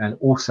 and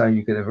also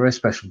you get a very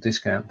special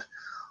discount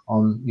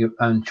on your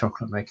own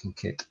chocolate making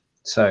kit.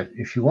 So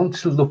if you want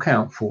to look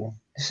out for,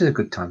 this is a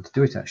good time to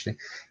do it actually,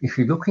 if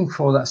you're looking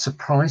for that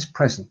surprise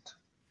present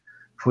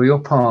for your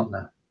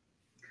partner,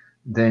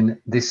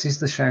 then this is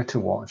the show to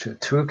watch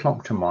at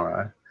 2:00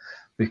 tomorrow,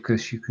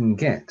 because you can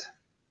get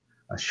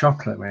a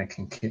chocolate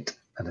making kit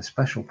at a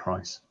special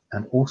price.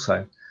 And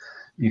also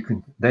you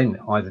can then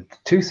either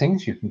two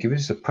things, you can give it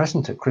as a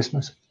present at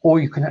Christmas, or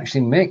you can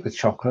actually make the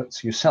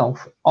chocolates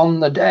yourself on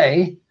the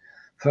day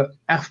for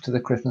after the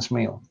Christmas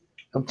meal.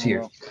 Up to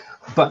you.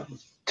 But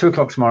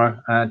 2:00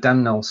 tomorrow,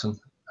 Dan Nelson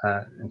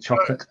and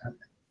chocolate.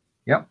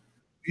 Yep.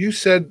 You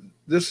said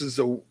this is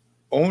the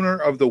owner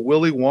of the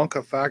Willy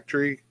Wonka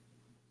factory.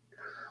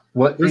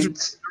 What? There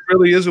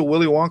really is a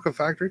Willy Wonka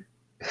factory?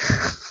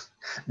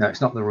 No, it's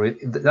not the real.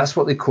 That's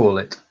what they call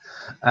it.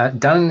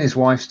 Dan and his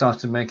wife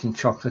started making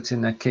chocolate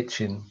in their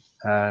kitchen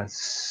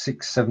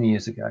 6-7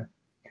 years ago.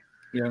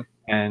 Yeah.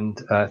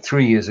 And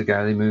 3 years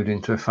ago, they moved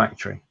into a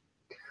factory.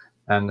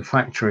 And the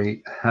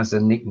factory has a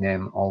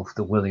nickname of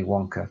the Willy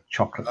Wonka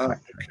chocolate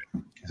factory.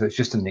 Okay. So it's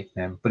just a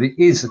nickname, but it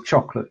is a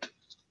chocolate.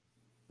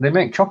 They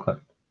make chocolate.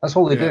 That's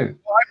all they do.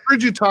 Well, I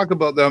heard you talk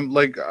about them.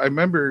 Like, I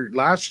remember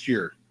last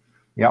year.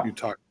 Yeah. You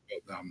talked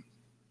about them.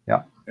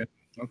 Yeah.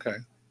 Okay.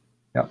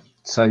 Yeah.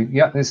 So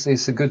yeah,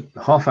 it's a good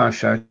half-hour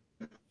show,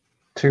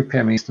 2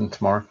 p.m. Eastern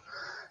tomorrow,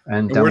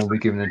 and Dan will be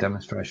giving a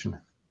demonstration.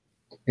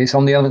 It's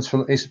on the Elements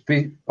for. It's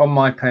on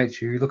my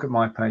page. You look at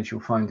my page,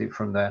 you'll find it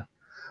from there.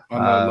 On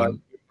the live.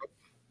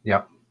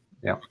 Yeah.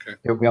 Okay.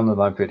 It'll be on the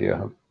live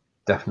video,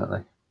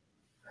 definitely.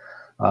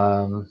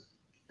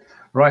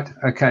 Right.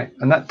 Okay.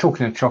 And that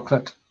talking of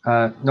chocolate,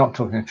 not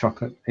talking of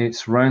chocolate.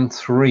 It's round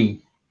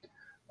 3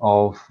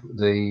 of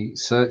the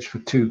search for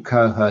 2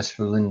 co-hosts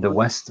for Linda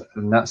West,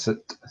 and that's at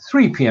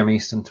 3 p.m.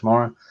 Eastern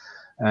tomorrow.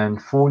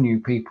 And 4 new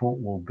people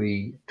will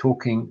be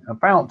talking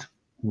about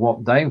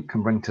what they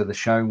can bring to the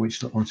show,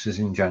 which launches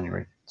in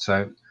January.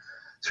 So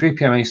 3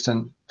 p.m.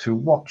 Eastern to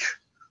watch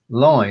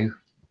live.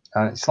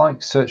 It's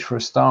like Search for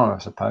a Star, I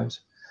suppose,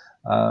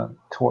 to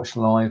watch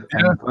live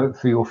and vote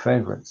for your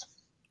favorites.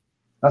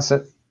 That's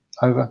it.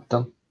 Over.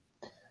 Done.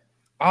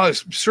 Oh,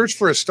 Search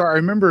for a Star. I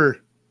remember,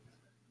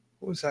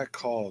 what was that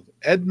called?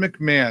 Ed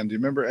McMahon. Do you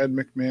remember Ed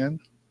McMahon?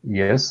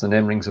 Yes, the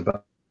name rings a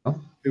bell.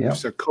 He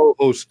was a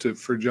co-host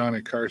for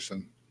Johnny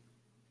Carson.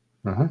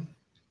 Mm-hmm.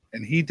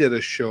 And he did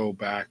a show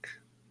back.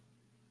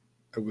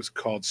 It was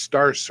called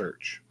Star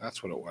Search.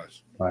 That's what it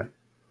was. Right.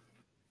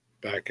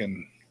 Back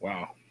in,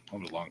 wow, that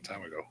was a long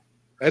time ago.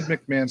 Ed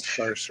McMahon's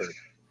Star Search.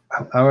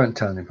 I won't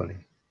tell anybody.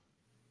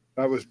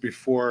 That was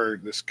before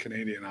this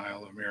Canadian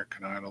Idol,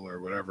 American Idol,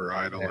 or whatever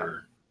Idol,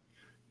 or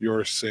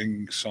Your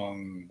Sing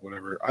Song,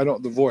 whatever.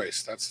 The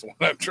Voice. That's the one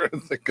I'm trying to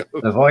think of.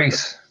 The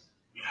Voice.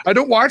 I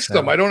don't watch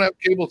them. I don't have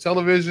cable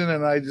television,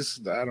 and I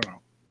don't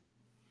know.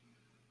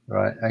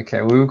 Right.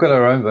 Okay. Well, we've got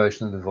our own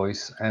version of The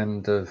Voice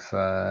and of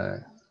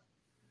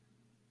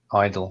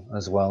Idol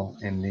as well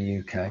in the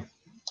UK.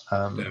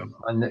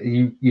 And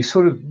you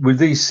sort of, with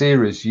these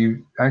series,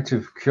 you, out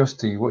of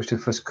curiosity, you watch the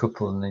first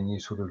couple and then you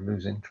sort of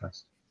lose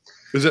interest.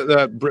 Is it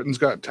that Britain's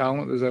Got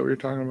Talent? Is that what you're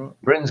talking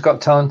about? Britain's Got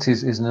Talent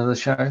is another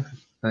show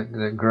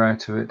that grew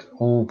out of it,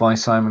 all by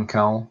Simon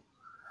Cowell.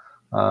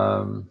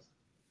 The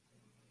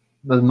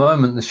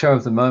show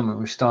of the moment,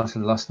 which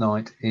started last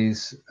night,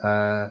 is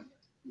I'm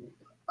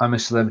a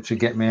Celebrity,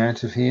 Get Me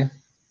Out of Here.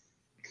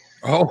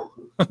 Oh.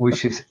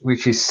 which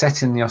is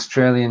set in the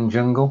Australian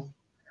jungle.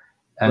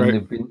 And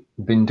they've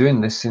been doing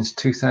this since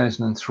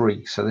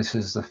 2003. So this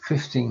is the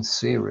 15th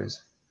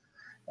series.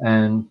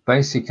 And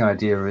basic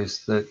idea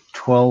is that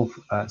 12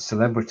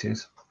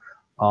 celebrities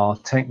are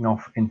taken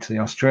off into the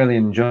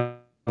Australian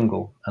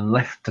jungle and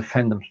left to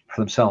fend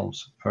for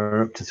themselves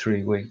for up to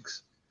 3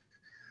 weeks.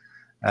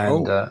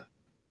 And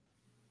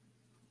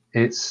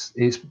it's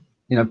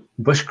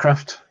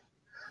bushcraft,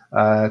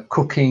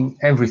 cooking,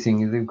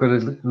 everything. They've got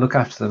to look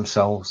after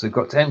themselves. They've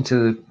got to empty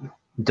the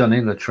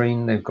dunny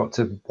latrine. They've got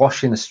to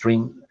wash in the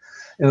stream.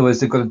 In other words,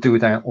 they've got to do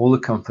without all the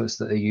comforts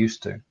that they're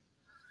used to.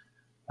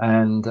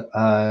 And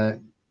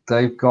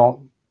they've got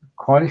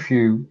quite a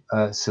few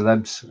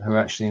celebs who are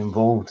actually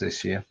involved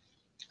this year.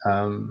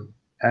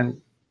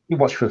 And you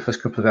watch for the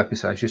first couple of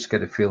episodes just to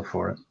get a feel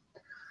for it.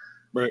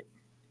 Right.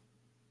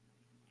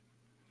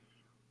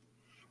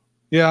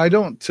 Yeah, I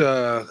don't.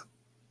 I'm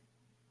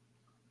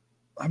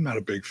not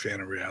a big fan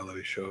of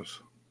reality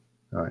shows.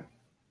 All right.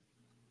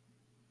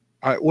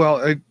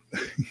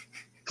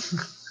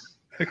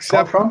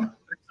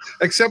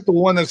 Except the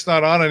one that's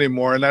not on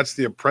anymore, and that's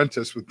The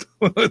Apprentice with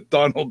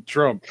Donald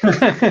Trump.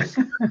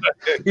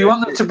 You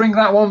want them to bring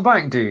that one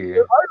back, do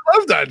you? I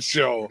love that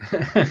show.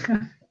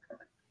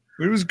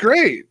 It was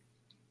great.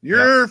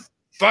 You're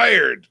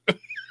fired.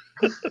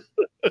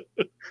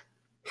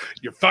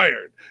 You're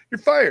fired. You're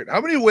fired. How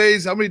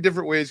many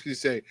different ways can you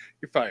say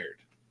you're fired?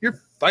 You're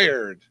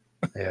fired.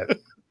 Yeah.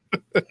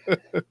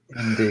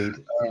 Indeed.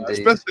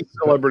 Especially the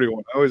celebrity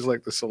one. I always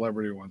like the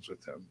celebrity ones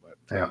with him.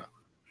 But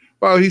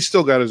well, he's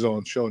still got his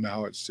own show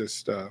now. It's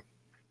just it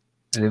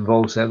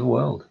involves the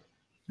world.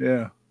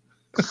 Yeah.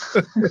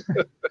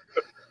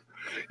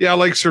 Yeah,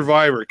 like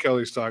Survivor.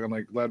 Kelly's talking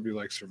like that'd be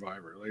like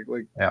Survivor.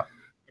 Like I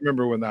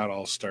remember when that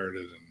all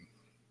started, and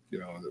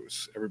there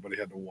was everybody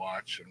had to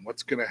watch and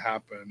what's gonna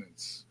happen.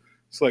 It's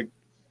like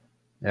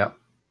Yeah.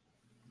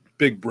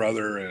 Big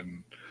Brother,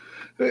 and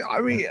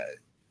I mean,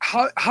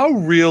 how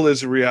real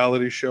is a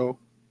reality show?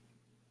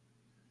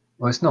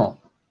 Well, it's not.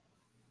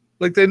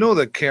 Like, they know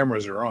that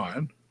cameras are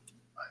on.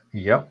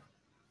 Yep.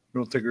 I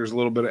don't think there's a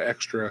little bit of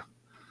extra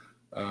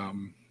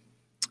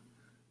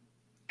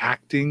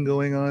acting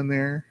going on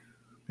there,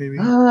 maybe.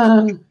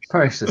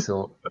 Precious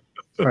thought.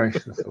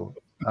 Precious thought.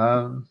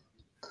 No,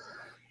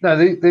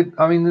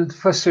 I mean, the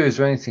first series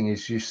or anything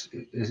is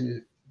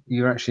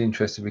you're actually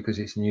interested because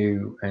it's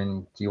new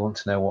and you want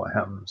to know what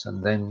happens.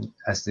 And then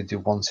as they do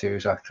one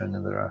series after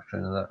another.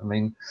 I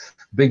mean,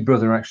 Big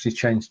Brother actually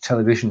changed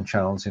television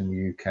channels in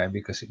the UK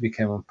because it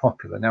became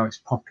unpopular. Now it's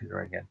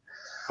popular again.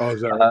 Oh,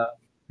 is that right?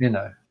 You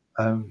know,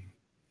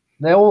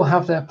 they all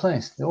have their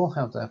place. They all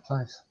have their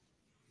place.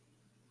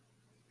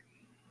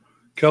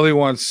 Kelly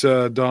wants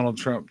Donald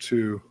Trump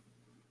to,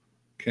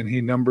 can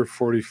he number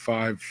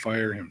 45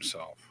 fire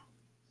himself?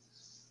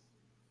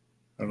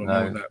 I don't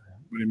know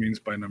what he means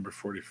by number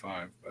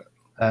 45,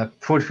 but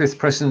 45th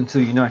president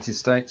of the United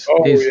States.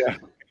 Oh, yeah.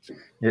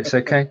 It's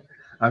okay.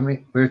 I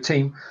mean, we're a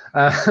team.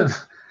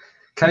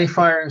 Can he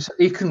fire himself?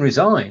 He can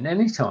resign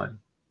anytime.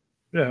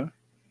 Yeah.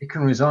 He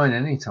can resign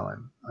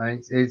anytime.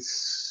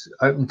 It's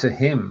open to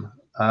him.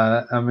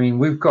 I mean,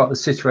 we've got the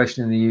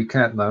situation in the UK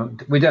at the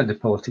moment. We don't do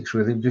politics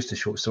really, just a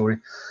short story.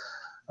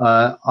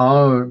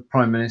 Our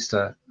Prime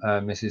Minister,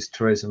 Mrs.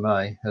 Theresa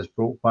May, has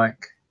brought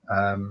back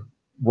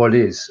what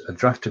is a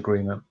draft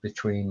agreement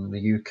between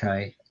the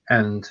UK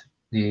and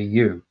the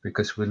EU,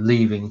 because we're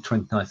leaving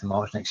 29th of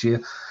March next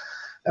year,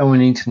 and we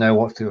need to know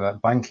what to do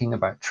about banking,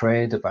 about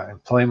trade, about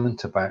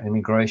employment, about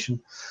immigration.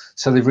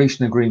 So they've reached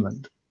an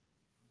agreement.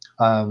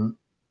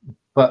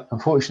 But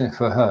unfortunately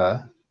for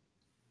her,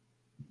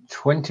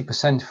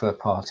 20% of her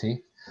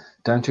party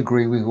don't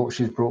agree with what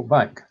she's brought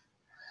back.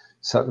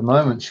 So at the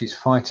moment, she's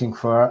fighting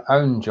for her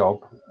own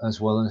job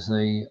as well as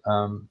the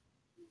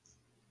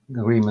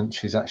agreement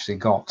she's actually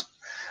got.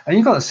 And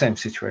you've got the same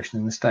situation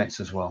in the States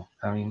as well.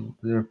 I mean,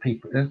 there are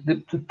people.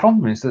 The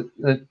problem is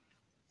that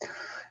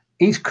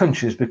each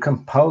country has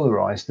become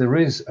polarized. There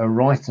is a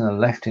right and a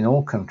left in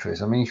all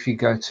countries. I mean, if you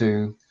go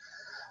to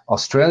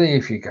Australia,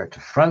 if you go to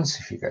France,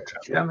 if you go to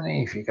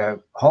Germany, if you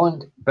go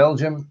Holland,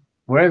 Belgium,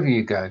 wherever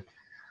you go,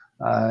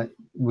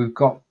 we've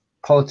got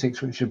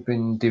politics which have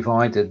been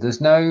divided. There's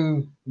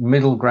no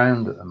middle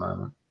ground at the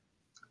moment.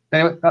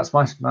 Anyway, that's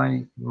my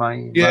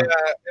yeah.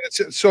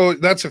 So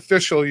that's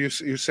official. You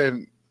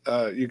saying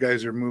you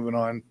guys are moving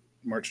on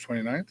March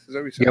 29th? Is that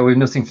what you said? Yeah, we've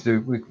nothing to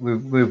do.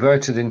 We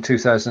voted in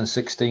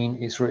 2016.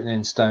 It's written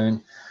in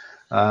stone.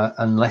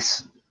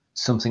 Unless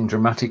something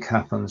dramatic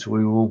happens,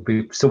 we will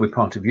still be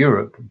part of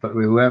Europe, but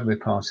we won't be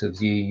part of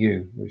the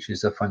EU, which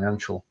is a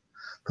financial,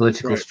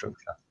 political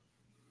structure.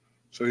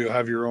 So you'll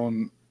have your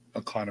own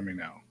economy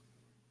now.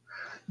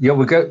 Yeah,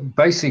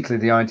 basically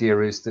the idea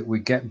is that we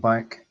get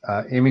back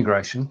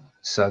immigration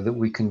so that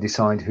we can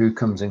decide who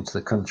comes into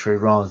the country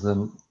rather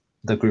than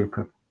the group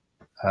of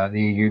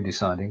the EU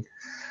deciding.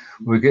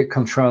 We get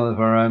control of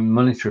our own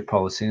monetary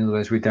policy. In other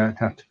words, we don't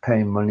have to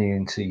pay money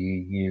into the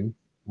EU.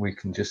 We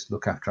can just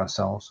look after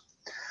ourselves.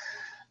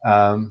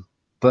 But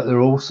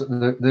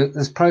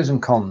there's pros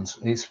and cons.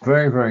 It's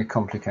very, very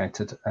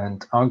complicated.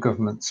 And our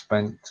government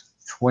spent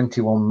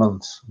 21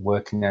 months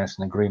working out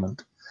an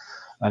agreement.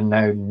 And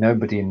now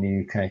nobody in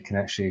the UK can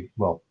actually,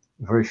 well,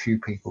 very few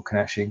people can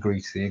actually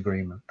agree to the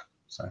agreement.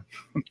 So,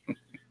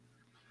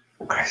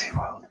 crazy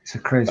world. It's a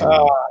crazy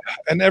world.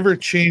 An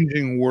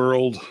ever-changing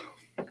world.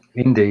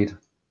 Indeed.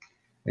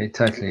 It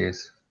totally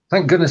is.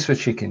 Thank goodness for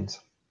chickens.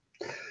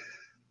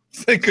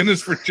 Thank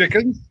goodness for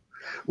chickens?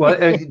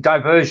 Well,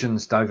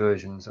 diversions.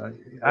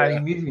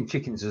 I'm using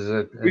chickens as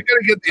a... We got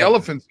to get the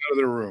elephants out of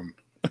the room.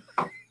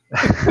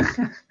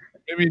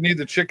 Maybe you need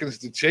the chickens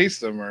to chase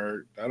them,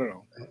 or I don't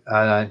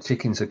know.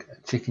 Chickens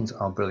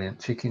are brilliant.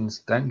 Chickens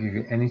don't give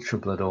you any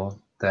trouble at all.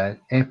 They're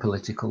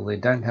apolitical. They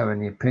don't have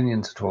any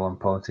opinions at all on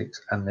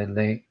politics, and they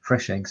lay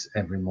fresh eggs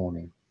every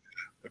morning.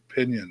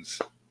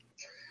 Opinions.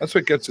 That's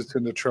what gets us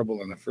into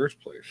trouble in the first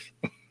place.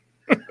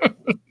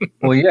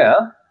 Well,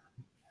 yeah,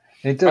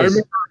 it does. I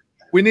remember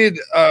we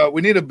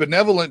need a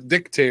benevolent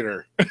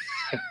dictator.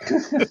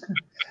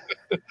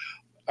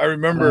 I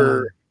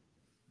remember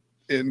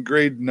in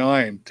grade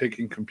 9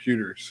 taking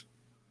computers.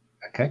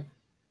 Okay.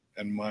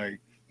 And my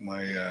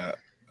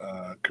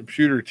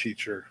computer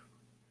teacher,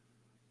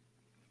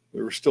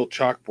 there were still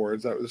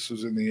chalkboards. This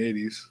was in the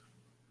 80s.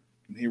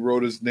 And he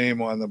wrote his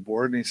name on the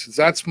board and he says,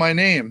 "That's my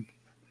name."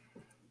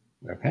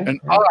 Okay. And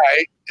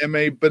I am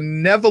a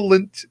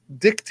benevolent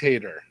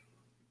dictator.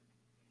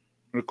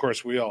 And of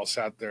course, we all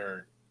sat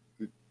there.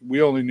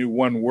 We only knew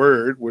one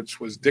word, which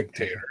was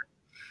dictator.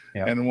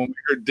 Yep. And when we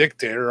heard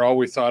dictator, all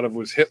we thought of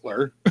was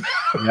Hitler.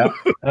 Yeah,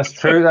 that's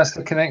true. That's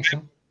the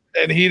connection.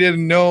 And he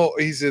didn't know.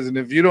 He says, and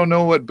if you don't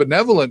know what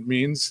benevolent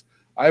means,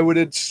 I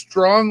would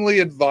strongly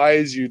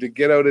advise you to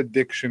get out a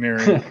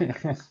dictionary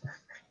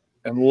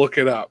and look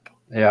it up.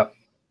 Yeah.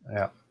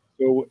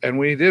 So, and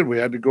we did. We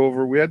had to go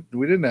over. We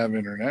didn't have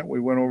internet. We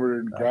went over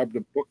and grabbed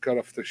a book out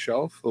off the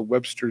shelf, the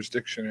Webster's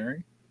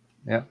Dictionary.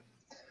 Yeah.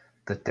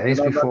 The days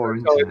and before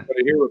I'm not internet.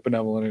 anybody here what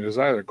benevolent is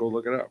either. Go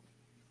look it up.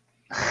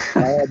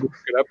 I'll look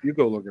it up. You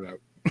go look it up.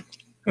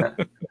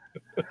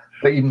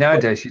 But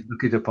nowadays, you'd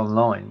look it up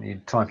online.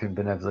 You'd type in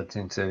benevolent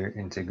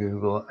into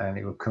Google, and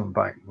it would come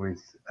back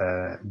with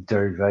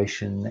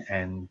derivation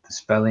and the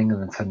spelling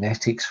and the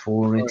phonetics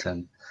for it,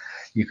 and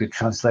you could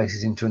translate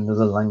it into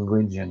another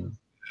language. And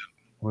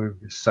we're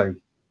so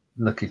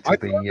lucky to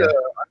be here.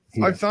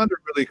 I found a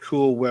really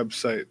cool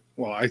website.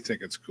 Well, I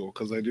think it's cool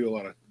because I do a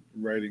lot of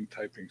writing,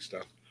 typing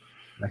stuff.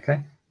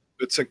 Okay.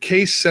 It's a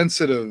case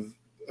sensitive.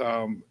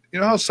 You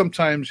know how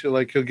sometimes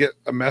you'll get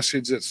a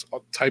message that's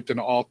typed in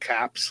all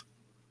caps.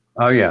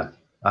 Oh yeah,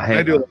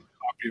 I do a lot of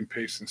copy and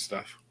paste and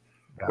stuff.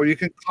 Yeah. Well, you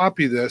can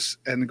copy this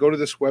and go to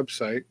this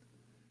website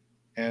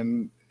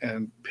and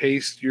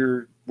paste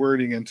your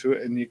wording into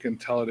it, and you can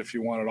tell it if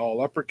you want it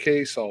all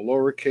uppercase, all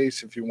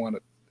lowercase, if you want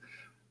it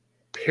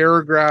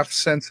paragraph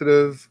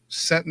sensitive,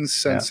 sentence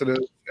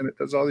sensitive, and it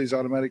does all these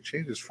automatic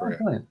changes for you.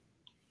 Brilliant.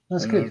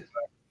 That's good.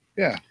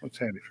 Yeah, that's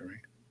handy for me.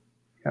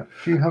 Yeah.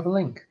 Do you have a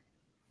link?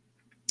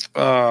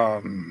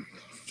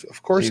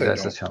 Of course I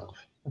that's don't. a challenge.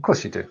 Of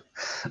course you do.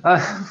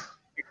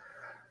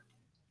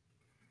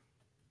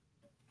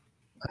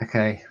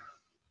 Okay.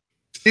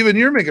 Stephen,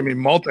 you're making me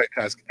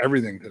multitask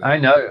everything today. I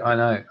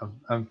know.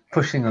 I'm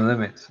pushing the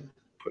limits.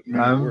 Putting me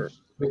to work.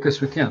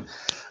 Because we can.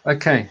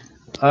 Okay.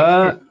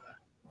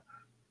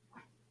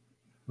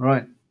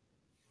 Right.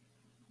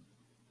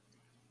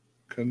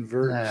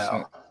 Convert.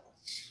 Now,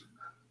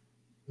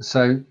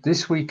 so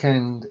this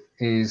weekend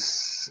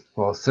is,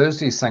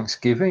 Thursday is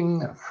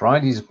Thanksgiving,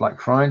 Friday is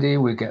Black Friday,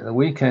 we get the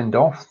weekend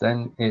off,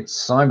 then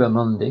it's Cyber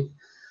Monday.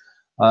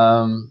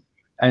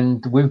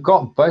 And we've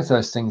got both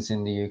those things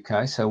in the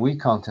UK, so we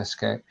can't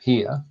escape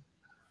here.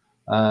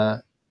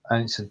 And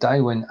it's a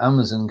day when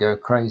Amazon go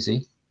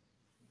crazy.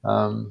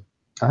 I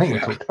think we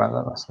talked about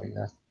that last week,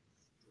 though.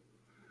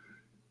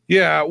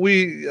 Yeah,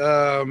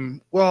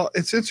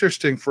 it's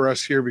interesting for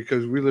us here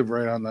because we live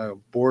right on the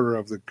border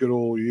of the good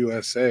old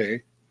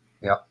USA.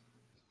 Yeah.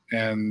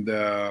 And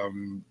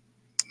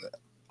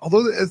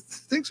although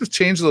things have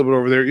changed a little bit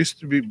over there, it used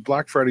to be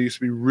Black Friday used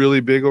to be really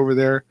big over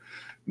there.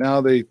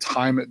 Now they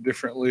time it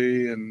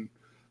differently, and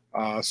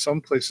some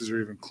places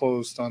are even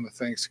closed on the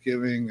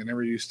Thanksgiving. They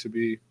never used to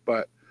be.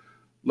 But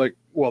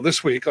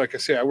this week, like I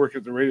say, I work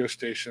at the radio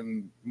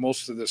station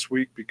most of this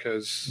week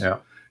because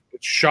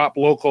it's shop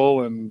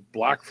local, and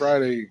Black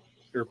Friday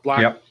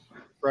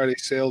Friday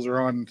sales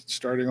are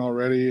starting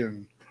already,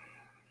 and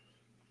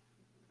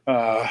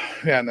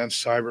and then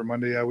Cyber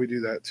Monday, we do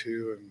that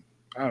too. And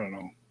I don't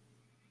know.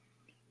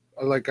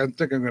 I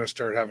think I'm going to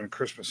start having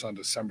Christmas on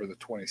December the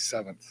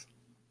 27th.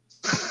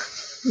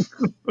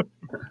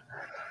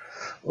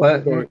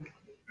 Well,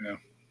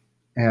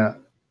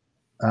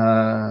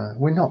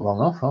 we're not long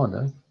off,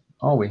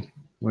 are we?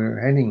 We're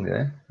heading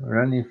there. We're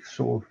only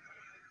sort of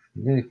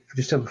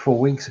just over 4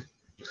 weeks,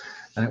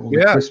 and it will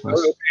be Christmas.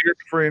 It'll be here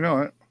before you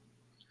know it.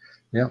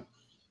 Yeah.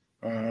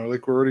 We're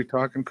already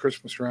talking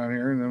Christmas around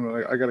here, and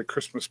then I got a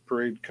Christmas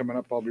parade coming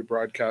up. I'll be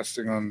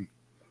broadcasting on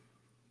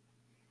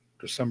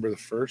December the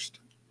 1st.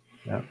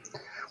 Yeah.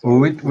 Well,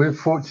 we're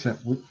fortunate.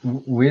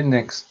 We're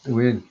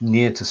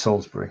near to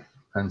Salisbury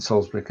and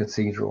Salisbury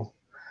Cathedral.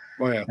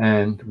 Oh yeah.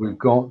 And we've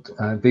got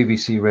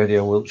BBC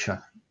Radio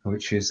Wiltshire,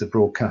 which is the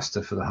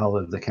broadcaster for the whole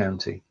of the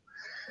county.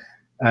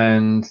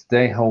 And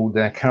they hold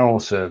their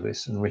carol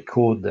service and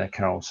record their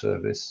carol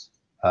service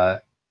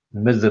the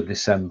middle of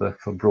December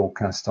for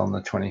broadcast on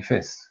the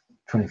 24th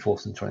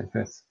and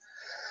 25th.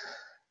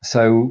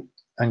 So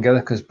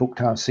Angelica's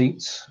booked our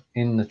seats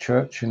in the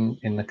church and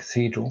in the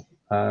cathedral.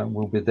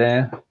 We'll be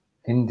there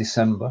in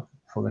December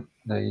for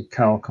the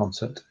carol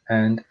concert,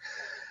 and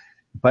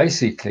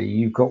basically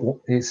you've got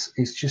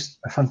it's just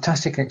a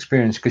fantastic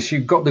experience because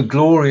you've got the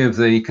glory of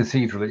the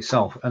cathedral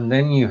itself, and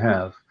then you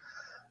have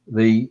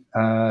the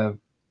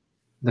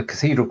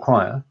cathedral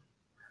choir,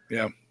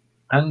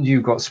 and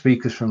you've got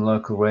speakers from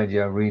local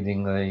radio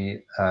reading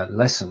the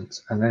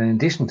lessons, and then in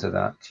addition to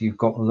that you've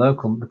got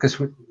local, because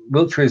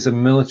Wiltshire is a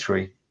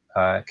military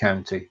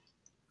county,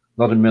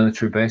 a lot of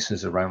military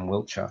bases around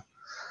Wiltshire.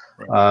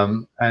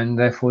 And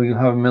therefore you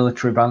have a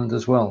military band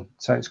as well.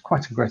 So it's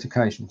quite a great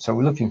occasion. So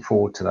we're looking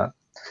forward to that.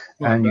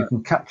 And you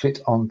can catch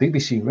it on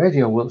BBC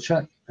Radio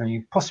Wiltshire, and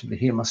you possibly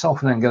hear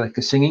myself and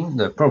Angelica singing.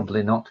 No,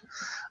 probably not.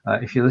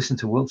 If you listen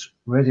to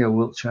Radio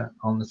Wiltshire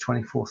on the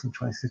 24th and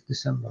 25th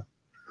December.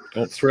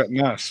 Don't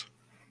threaten us.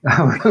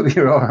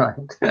 You're all right.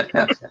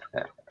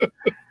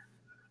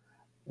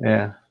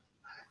 Yeah.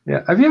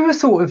 Have you ever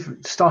thought of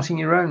starting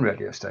your own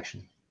radio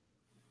station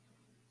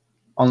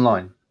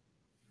online?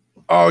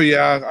 Oh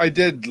yeah, I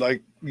did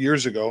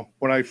years ago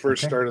when I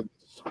first started.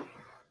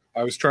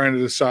 I was trying to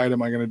decide: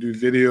 am I going to do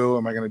video?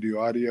 Am I going to do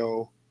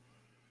audio?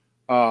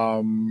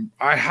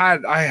 I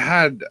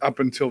had up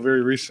until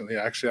very recently.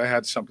 Actually, I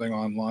had something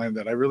online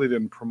that I really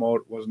didn't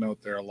promote. Wasn't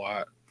out there a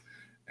lot,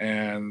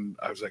 and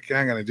I was like,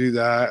 "Yeah, I'm going to do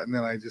that." And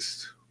then I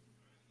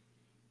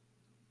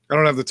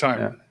don't have the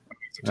time.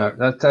 Yeah.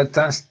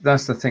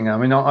 That's the thing. I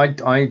mean,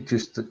 I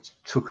just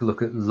took a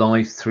look at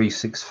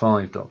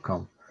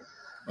live365.com.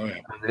 Oh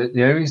yeah.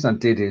 The only reason I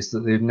did is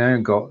that they've now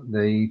got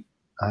the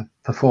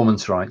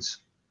performance rights,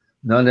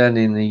 not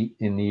only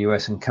in the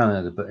US and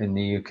Canada, but in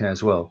the UK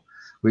as well,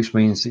 which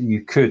means that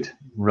you could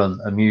run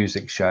a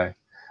music show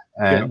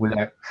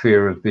without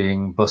fear of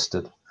being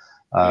busted.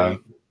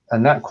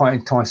 And that quite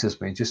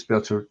entices me, just to be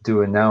able to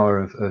do an hour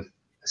of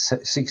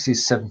 60s,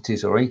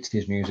 70s, or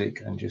 80s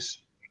music and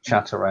just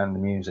chat around the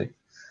music.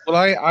 Well,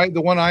 I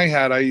the one I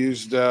had, I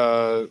used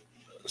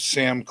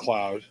Sam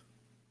Cloud.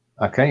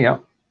 Okay, yeah.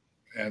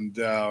 And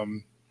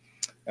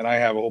I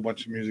have a whole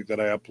bunch of music that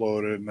I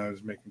uploaded, and I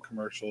was making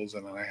commercials,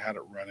 and then I had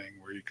it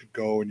running where you could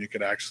go and you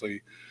could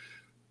actually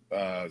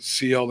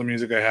see all the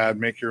music I had,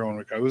 make your own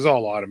record. It was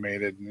all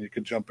automated, and you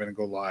could jump in and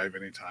go live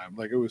anytime.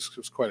 Like it was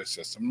quite a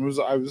system.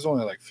 I was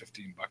only like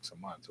 $15 a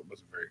month, so it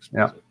wasn't very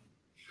expensive.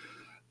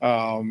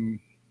 Yeah.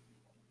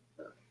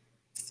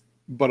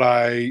 But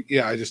I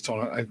just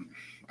told him,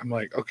 I'm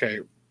like, okay,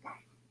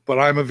 but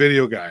I'm a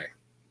video guy.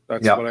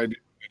 That's what I do.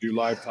 I do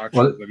live talk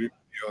shows. I do video,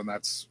 and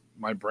that's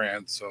my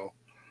brand. So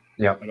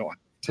I don't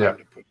have time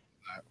to put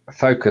that.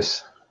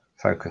 Focus.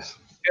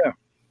 Yeah.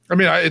 I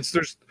mean,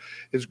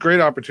 it's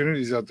great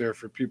opportunities out there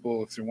for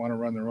people if they want to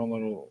run their own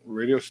little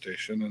radio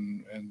station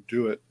and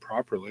do it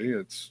properly.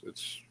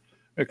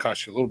 It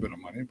costs you a little bit of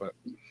money, but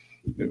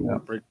it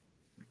won't break.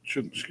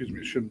 It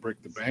shouldn't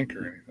break the bank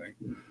or anything.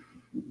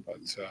 But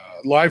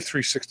Live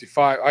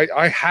 365,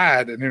 I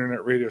had an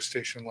internet radio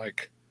station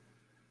like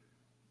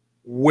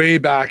way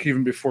back,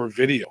 even before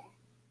video.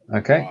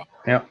 Okay.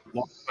 A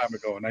long time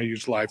ago, and I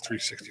used Live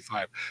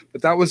 365.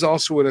 But that was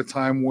also at a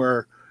time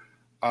where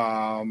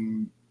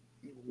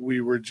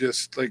we were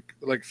just like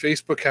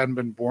Facebook hadn't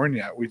been born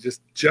yet. We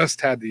just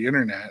had the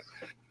internet.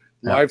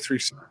 Live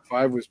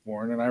 365 was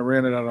born, and I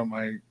ran it out of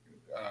my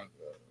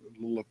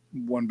little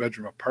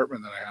one-bedroom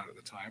apartment that I had at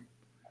the time.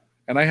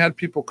 And I had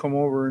people come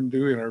over and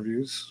do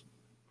interviews.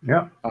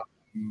 Yeah.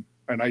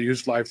 And I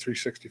used Live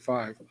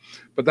 365.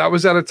 But that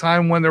was at a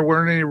time when there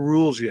weren't any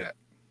rules yet.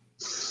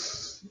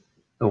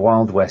 The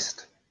Wild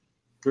West.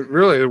 But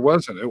really, it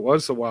wasn't. It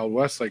was the Wild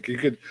West. Like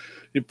you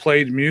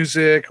played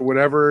music or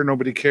whatever.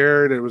 Nobody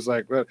cared. It was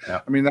like, I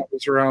mean, that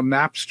was around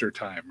Napster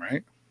time,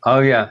 right? Oh,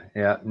 yeah.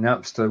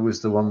 Napster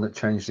was the one that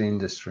changed the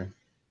industry.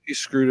 He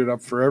screwed it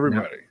up for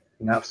everybody.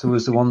 Napster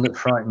was the one that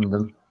frightened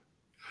them.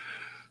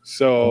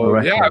 So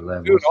yeah, I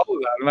was doing all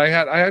of that, and I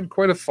had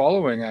quite a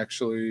following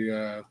actually.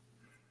 I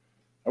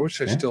wish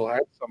I still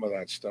had some of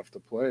that stuff to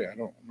play. I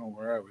don't know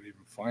where I would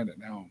even find it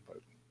now, but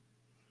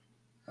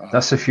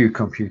that's a few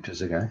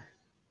computers ago.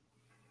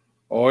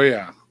 Oh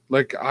yeah,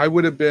 like I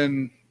would have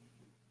been.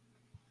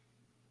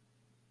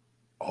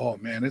 Oh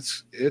man,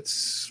 it's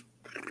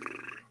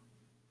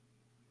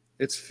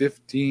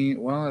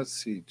 15. Well, let's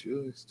see,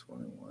 Julie's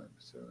 21.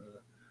 So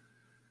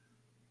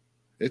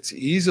it's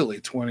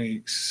easily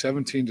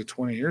 17 to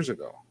 20 years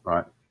ago.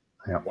 Right.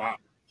 Yeah. Wow.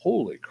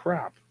 Holy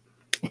crap.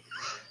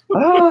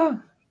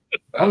 On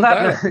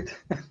that note,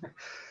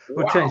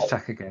 we'll change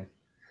tack again.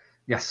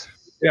 Yes.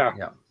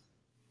 Yeah.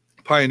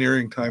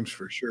 Pioneering times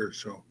for sure.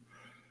 So,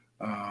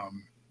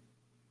 and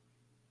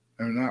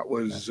that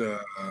was,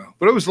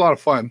 but it was a lot of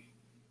fun. It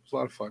was a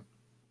lot of fun.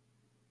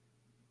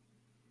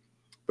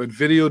 But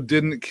video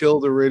didn't kill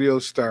the radio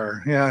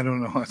star. Yeah, I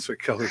don't know. That's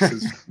what Kelly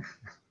says.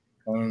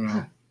 I don't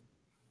know.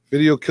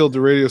 Video killed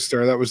the radio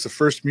star. That was the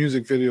first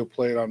music video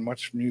played on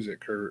Much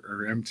Music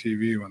or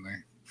MTV when they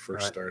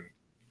first started.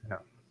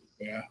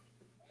 Yeah.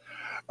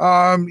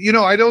 I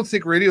don't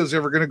think radio is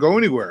ever going to go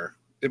anywhere.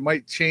 It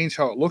might change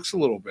how it looks a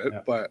little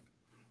bit, but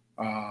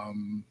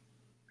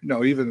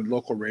even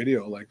local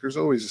radio, like there's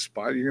always a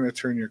spot you're going to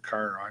turn your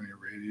car on your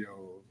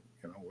radio,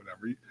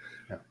 whatever.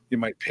 You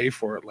might pay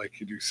for it like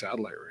you do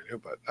satellite radio,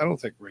 but I don't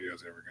think radio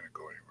is ever going to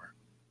go anywhere.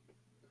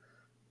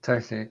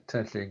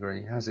 Totally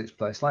agree. It has its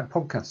place, like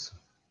podcasts.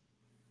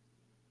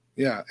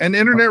 Yeah, and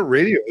internet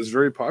radio is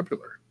very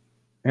popular.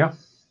 Yeah,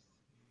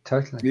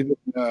 totally. Even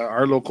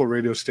our local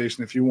radio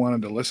station, if you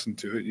wanted to listen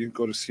to it, you can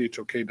go to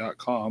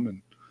chok.com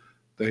and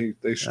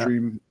they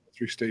stream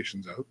 3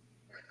 stations out.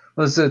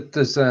 Well,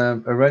 there's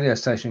a radio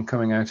station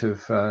coming out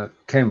of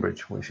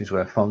Cambridge, which is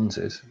where Fonz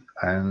is,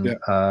 and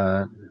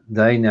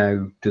they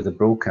now do the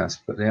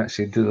broadcast, but they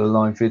actually do the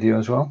live video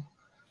as well.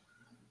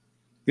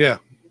 Yeah.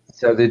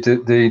 So they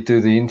do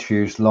the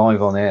interviews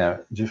live on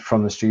air, just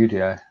from the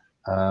studio.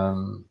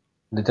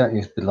 They don't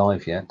use the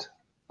live yet.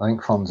 I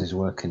think Fonz is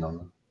working on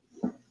them.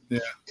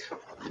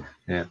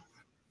 Yeah.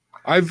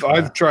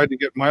 I've tried to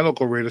get my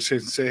local radio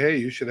station to say, hey,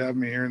 you should have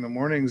me here in the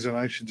mornings, and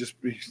I should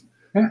just be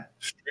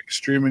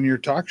streaming your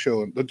talk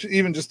show, but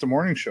even just the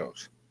morning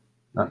shows.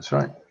 That's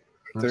right.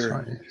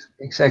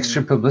 It's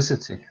extra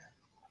publicity.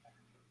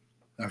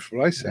 That's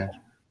what I said.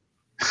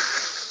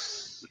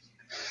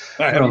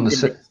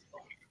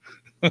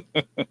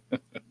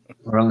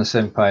 We're on the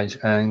same page,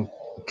 and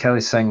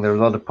Kelly's saying there are a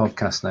lot of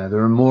podcasts now.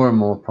 There are more and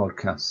more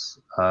podcasts.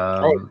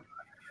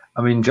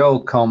 I mean,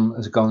 Joel Comm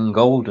has gone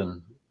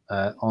golden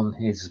on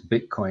his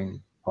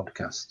Bitcoin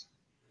podcast.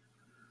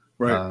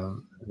 Right.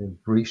 They've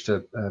reached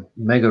a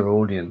mega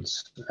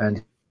audience,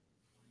 and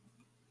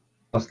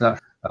after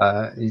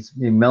that, he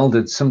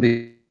melded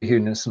somebody who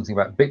knows something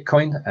about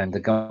Bitcoin, and the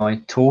guy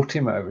taught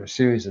him over a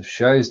series of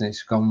shows, and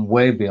it's gone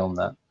way beyond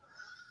that.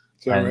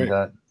 And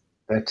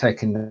they're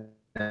taking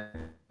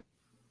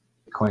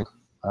Bitcoin.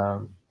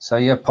 So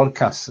yeah,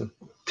 podcasts.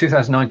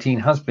 2019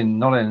 has been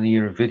not only the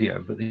year of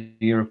video, but the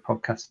year of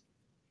podcasts.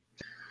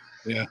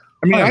 Yeah,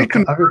 I mean, I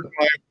convert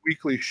my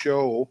weekly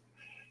show.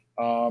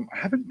 I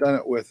haven't done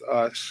it with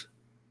us.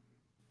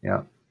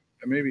 Yeah,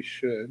 I maybe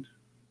should.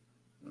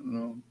 I don't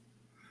know,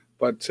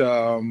 but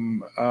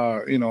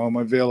you know, I'm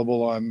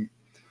available on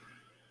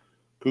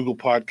Google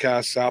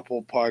Podcasts,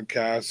 Apple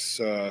Podcasts,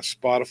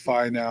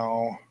 Spotify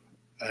now,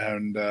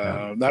 and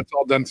that's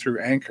all done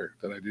through Anchor.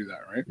 That I do that,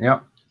 right? Yeah,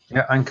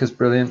 yeah. Anchor's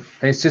brilliant.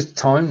 It's just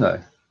time, though.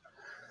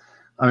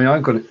 I mean,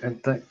 I've got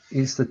it.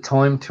 It's the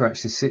time to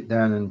actually sit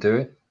down and do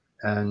it,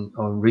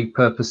 or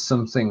repurpose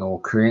something or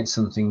create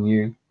something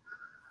new.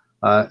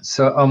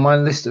 So on my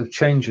list of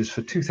changes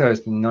for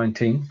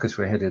 2019, because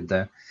we're headed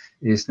there,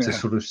 is to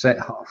sort of set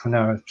half an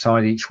hour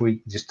aside each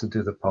week just to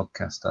do the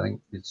podcast. I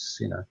think it's,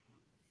 you know.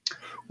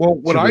 Well,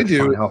 what I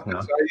do is I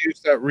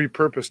use that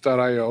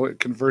repurpose.io. It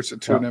converts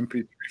it to an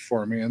MP3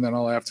 for me, and then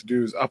all I have to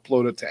do is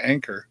upload it to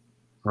Anchor.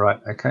 Right.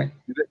 Okay.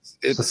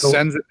 It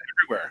sends it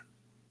everywhere.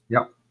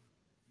 Yep.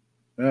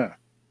 Yeah.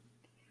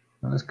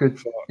 That's good.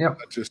 So yeah.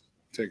 That just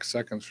takes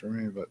seconds for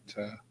me, but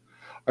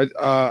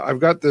I've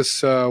got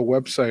this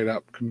website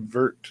up,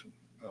 where'd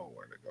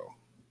it go?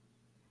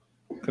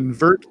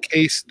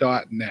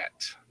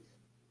 Convertcase.net.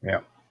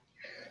 Yeah.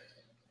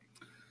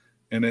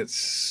 And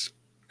it's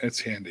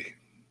handy.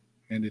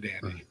 Handy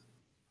dandy.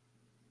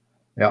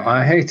 Yeah,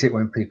 I hate it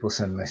when people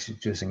send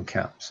messages in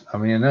caps. I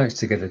mean, I know it's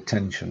to get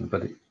attention,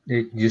 but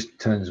it just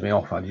turns me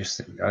off. I just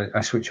think I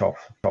switch off.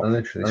 I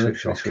literally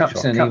switch off.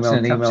 Caps in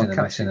an email,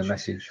 caps in a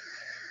message.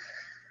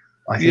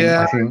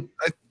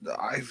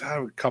 I've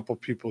had a couple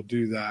people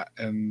do that,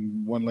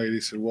 and one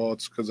lady said, "Well,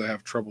 it's because I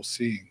have trouble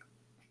seeing."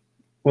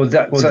 Well,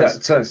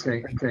 that's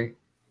okay.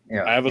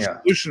 Yeah, I have a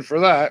solution for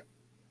that.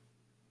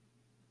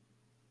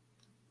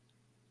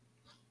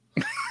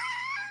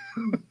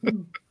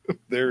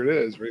 There it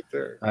is, right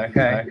there.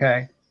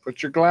 Okay.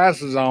 Put your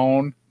glasses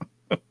on.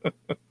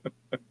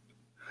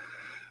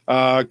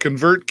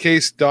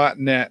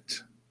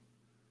 Convertcase.net.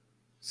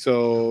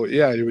 So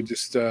yeah, you would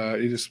just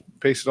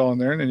paste it all in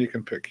there, and then you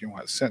can pick. You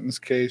want sentence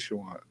case, you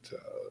want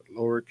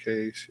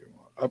lowercase, you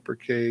want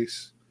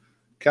uppercase,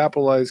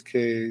 capitalized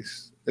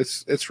case.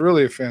 It's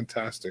really a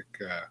fantastic.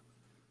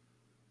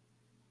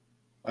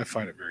 I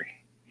find it very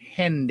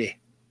handy.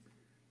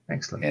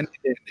 Excellent. Handy.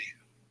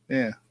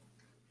 Yeah.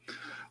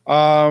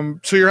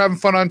 So you're having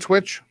fun on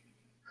Twitch?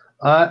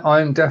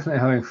 I'm definitely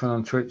having fun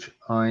on Twitch.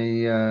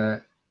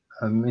 I'm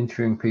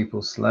interviewing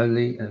people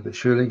slowly but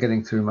surely,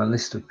 getting through my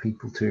list of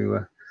people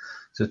to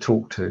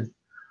talk to,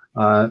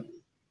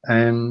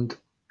 and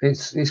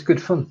it's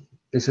good fun.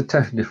 It's a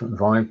totally different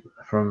vibe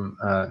from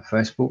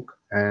Facebook,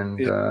 and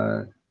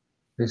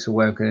it's a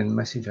way of getting the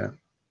message out.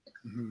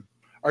 Mm-hmm.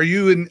 Are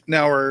you in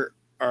now?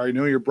 I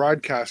know you're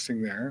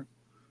broadcasting there.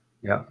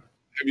 Yeah.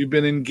 Have you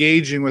been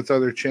engaging with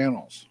other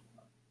channels?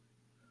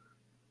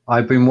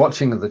 I've been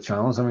watching other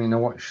channels. I mean, I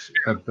watch,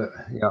 but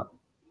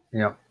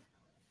yeah.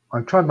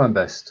 I've tried my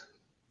best.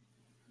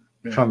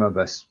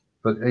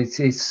 But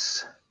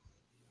it's.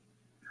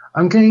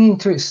 I'm getting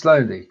into it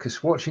slowly,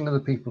 because watching other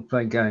people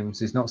play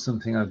games is not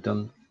something I've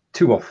done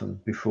too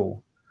often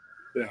before.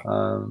 Yeah.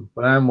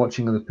 But I am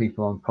watching other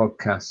people on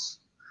podcasts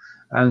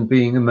and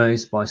being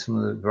amazed by some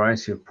of the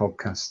variety of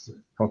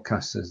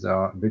podcasters there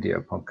are, video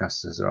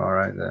podcasters there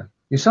are out there.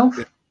 Yourself?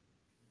 Yeah.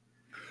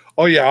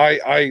 Oh yeah,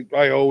 I'm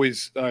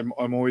always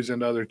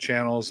into other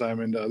channels.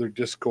 I'm into other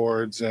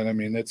Discords, and I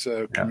mean it's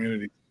a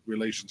community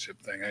relationship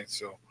thing.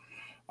 So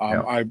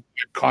I'm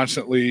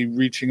constantly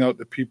reaching out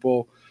to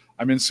people.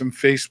 I'm in some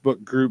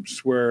Facebook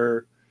groups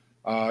where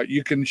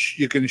you can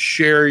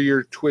share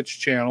your Twitch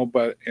channel,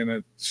 but in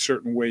a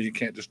certain way. You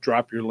can't just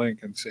drop your link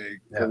and say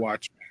go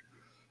watch me.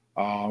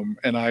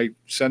 And I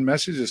send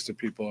messages to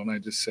people, and I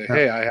just say,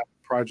 hey, I have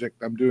a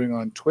project I'm doing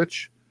on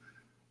Twitch.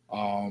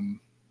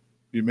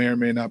 You may or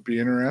may not be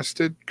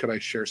interested. Could I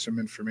share some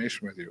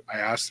information with you? I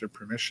ask their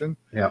permission.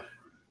 Yeah.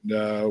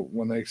 And,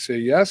 when they say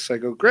yes, I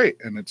go, great.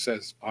 And it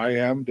says, I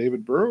am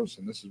David Burrows,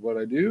 and this is what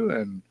I do.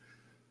 And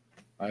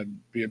I'd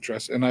be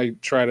interested. And I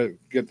try to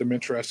get them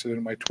interested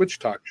in my Twitch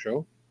talk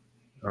show.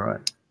 All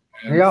right.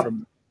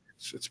 And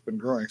it's been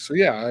growing. So,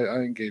 yeah,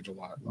 I engage a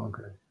lot.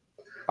 Okay.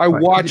 I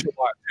watch a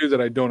lot, too,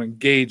 that I don't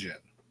engage in.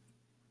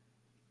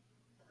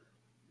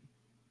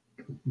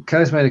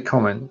 Kelly's made a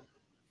comment.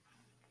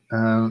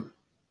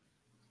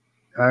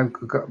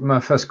 My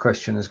first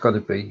question has got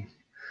to be,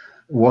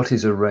 what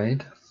is a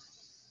raid?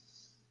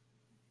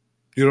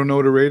 You don't know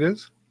what a raid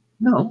is?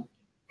 No.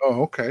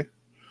 Oh, okay.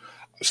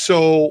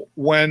 So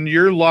when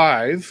you're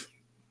live,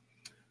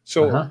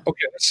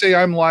 okay, let's say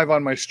I'm live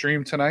on my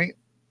stream tonight,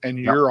 and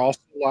you're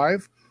also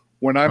live.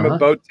 When I'm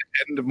about to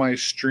end my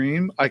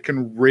stream, I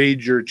can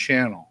raid your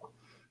channel.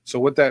 So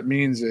what that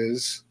means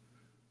is,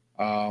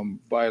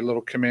 by a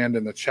little command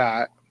in the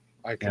chat,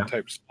 I can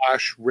type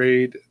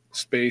 /raid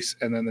space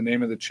and then the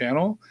name of the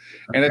channel.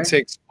 And it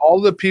takes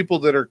all the people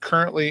that are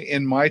currently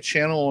in my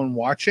channel and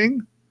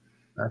watching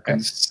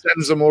and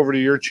sends them over to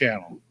your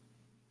channel.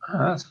 Oh,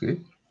 that's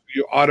good.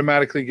 You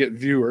automatically get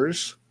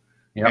viewers.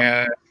 Yep.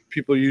 And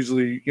people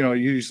usually, you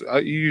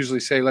usually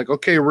say like,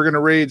 okay, we're going to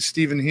raid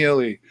Stephen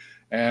Healey.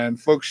 And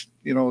folks,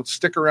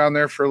 stick around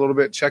there for a little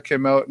bit, check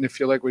him out. And if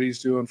you like what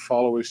he's doing,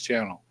 follow his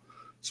channel.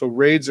 So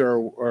raids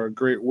are a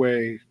great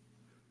way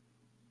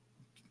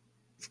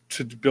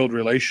to build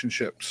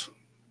relationships,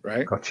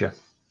 right? Gotcha.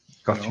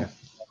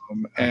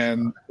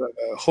 And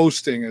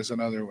hosting is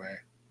another way.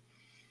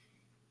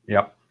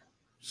 Yep.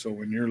 So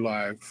when you're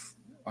live,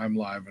 I'm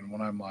live, and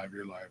when I'm live,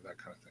 you're live, that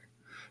kind of thing.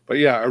 But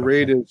yeah, a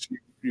raid is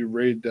you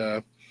raid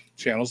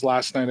channels.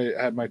 Last night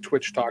I had my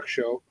Twitch talk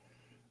show,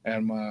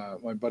 and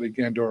my buddy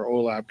Gandor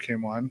Olap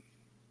came on.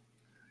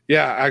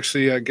 Yeah,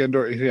 actually,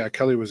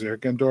 Kelly was there.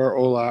 Gandor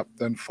Olap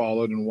then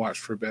followed and watched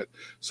for a bit.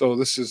 So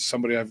this is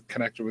somebody I've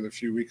connected with a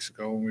few weeks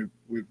ago, and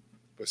we've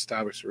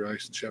established a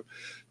relationship.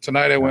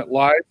 Tonight I went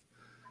live,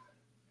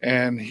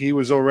 and he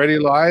was already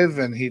live,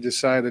 and he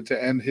decided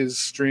to end his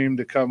stream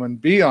to come and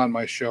be on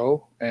my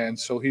show, and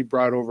so he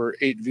brought over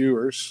 8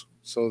 viewers.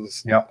 So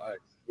this it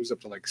was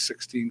up to like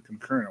 16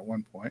 concurrent at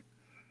one point.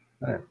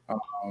 Right.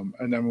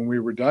 And then when we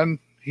were done,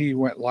 he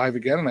went live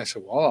again, and I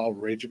said, well, I'll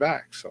raid you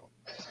back. So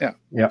yeah.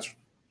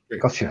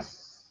 Gotcha.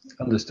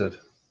 Understood.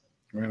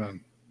 Right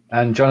on.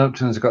 And John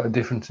Upton's got a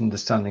different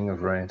understanding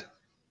of RAID.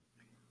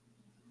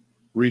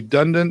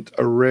 Redundant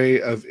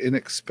array of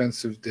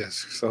inexpensive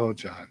discs. Oh,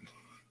 John.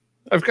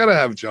 I've got to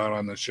have John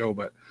on the show,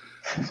 but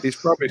he's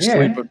probably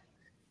sleeping.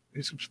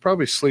 He's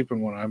probably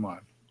sleeping when I'm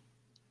on.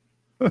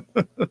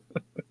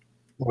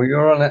 Well,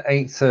 you're on at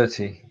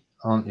 8:30,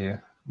 aren't you?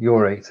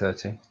 You're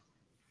 8:30.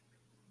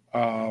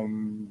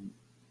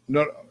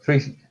 No.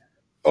 3.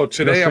 Oh,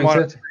 today I'm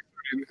on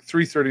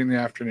 3:30 in the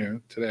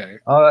afternoon today.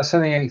 Oh, that's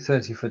only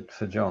 8:30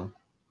 for John.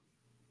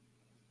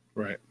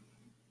 Right.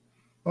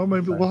 Oh,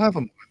 maybe we'll have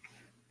him.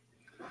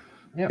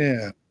 Yep.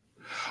 Yeah.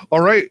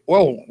 All right.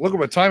 Well, look at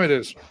what time it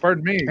is.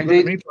 Pardon me. Look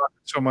at me talking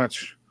so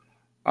much.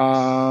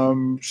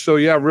 So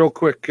yeah, real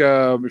quick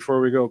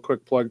before we go,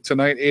 quick plug.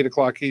 Tonight,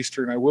 8:00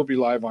 Eastern, I will be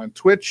live on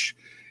Twitch.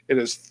 It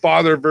is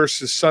father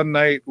versus son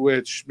night,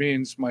 which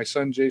means my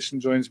son Jason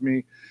joins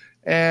me,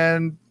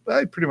 and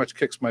he pretty much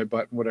kicks my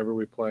butt in whatever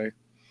we play.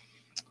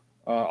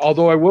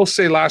 Although I will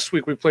say last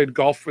week we played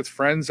golf with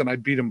friends and I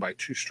beat him by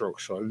 2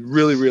 strokes. So I was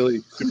really, really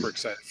super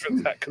excited for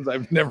that because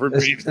I've never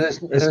beat him.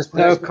 There's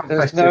no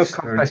competitive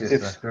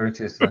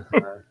spirit, is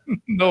there?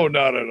 No,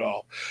 not at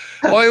all.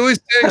 Well, I always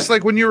say it's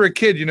like when you were a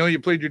kid, you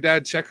played your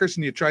dad checkers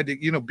and you tried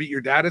to, beat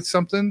your dad at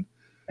something.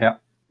 Yeah.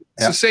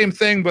 It's the same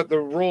thing, but the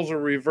roles are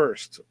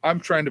reversed. I'm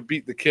trying to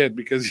beat the kid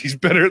because he's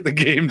better at the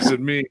games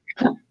than me.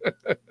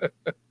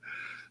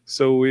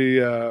 So we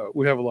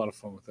have a lot of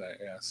fun with that.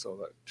 Yeah.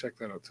 So check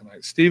that out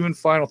tonight. Stephen,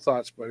 final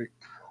thoughts, buddy.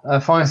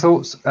 Final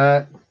thoughts.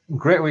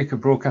 Great week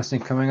of broadcasting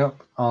coming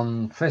up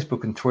on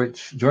Facebook and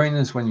Twitch. Join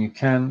us when you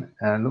can.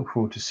 Look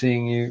forward to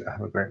seeing you.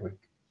 Have a great week.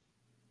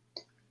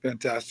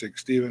 Fantastic,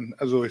 Stephen.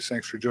 As always,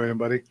 thanks for joining,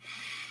 buddy.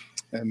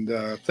 And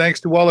thanks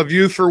to all of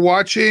you for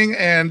watching.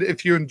 And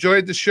if you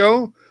enjoyed the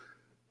show,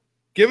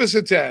 give us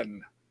a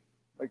 10,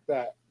 like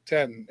that,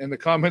 10 in the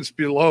comments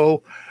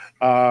below.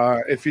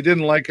 If you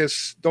didn't like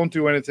us, don't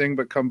do anything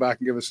but come back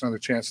and give us another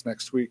chance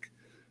next week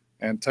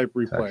and type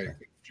replay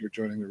if you're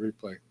joining the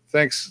replay.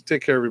 Thanks.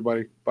 Take care,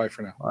 everybody. Bye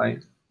for now. Bye.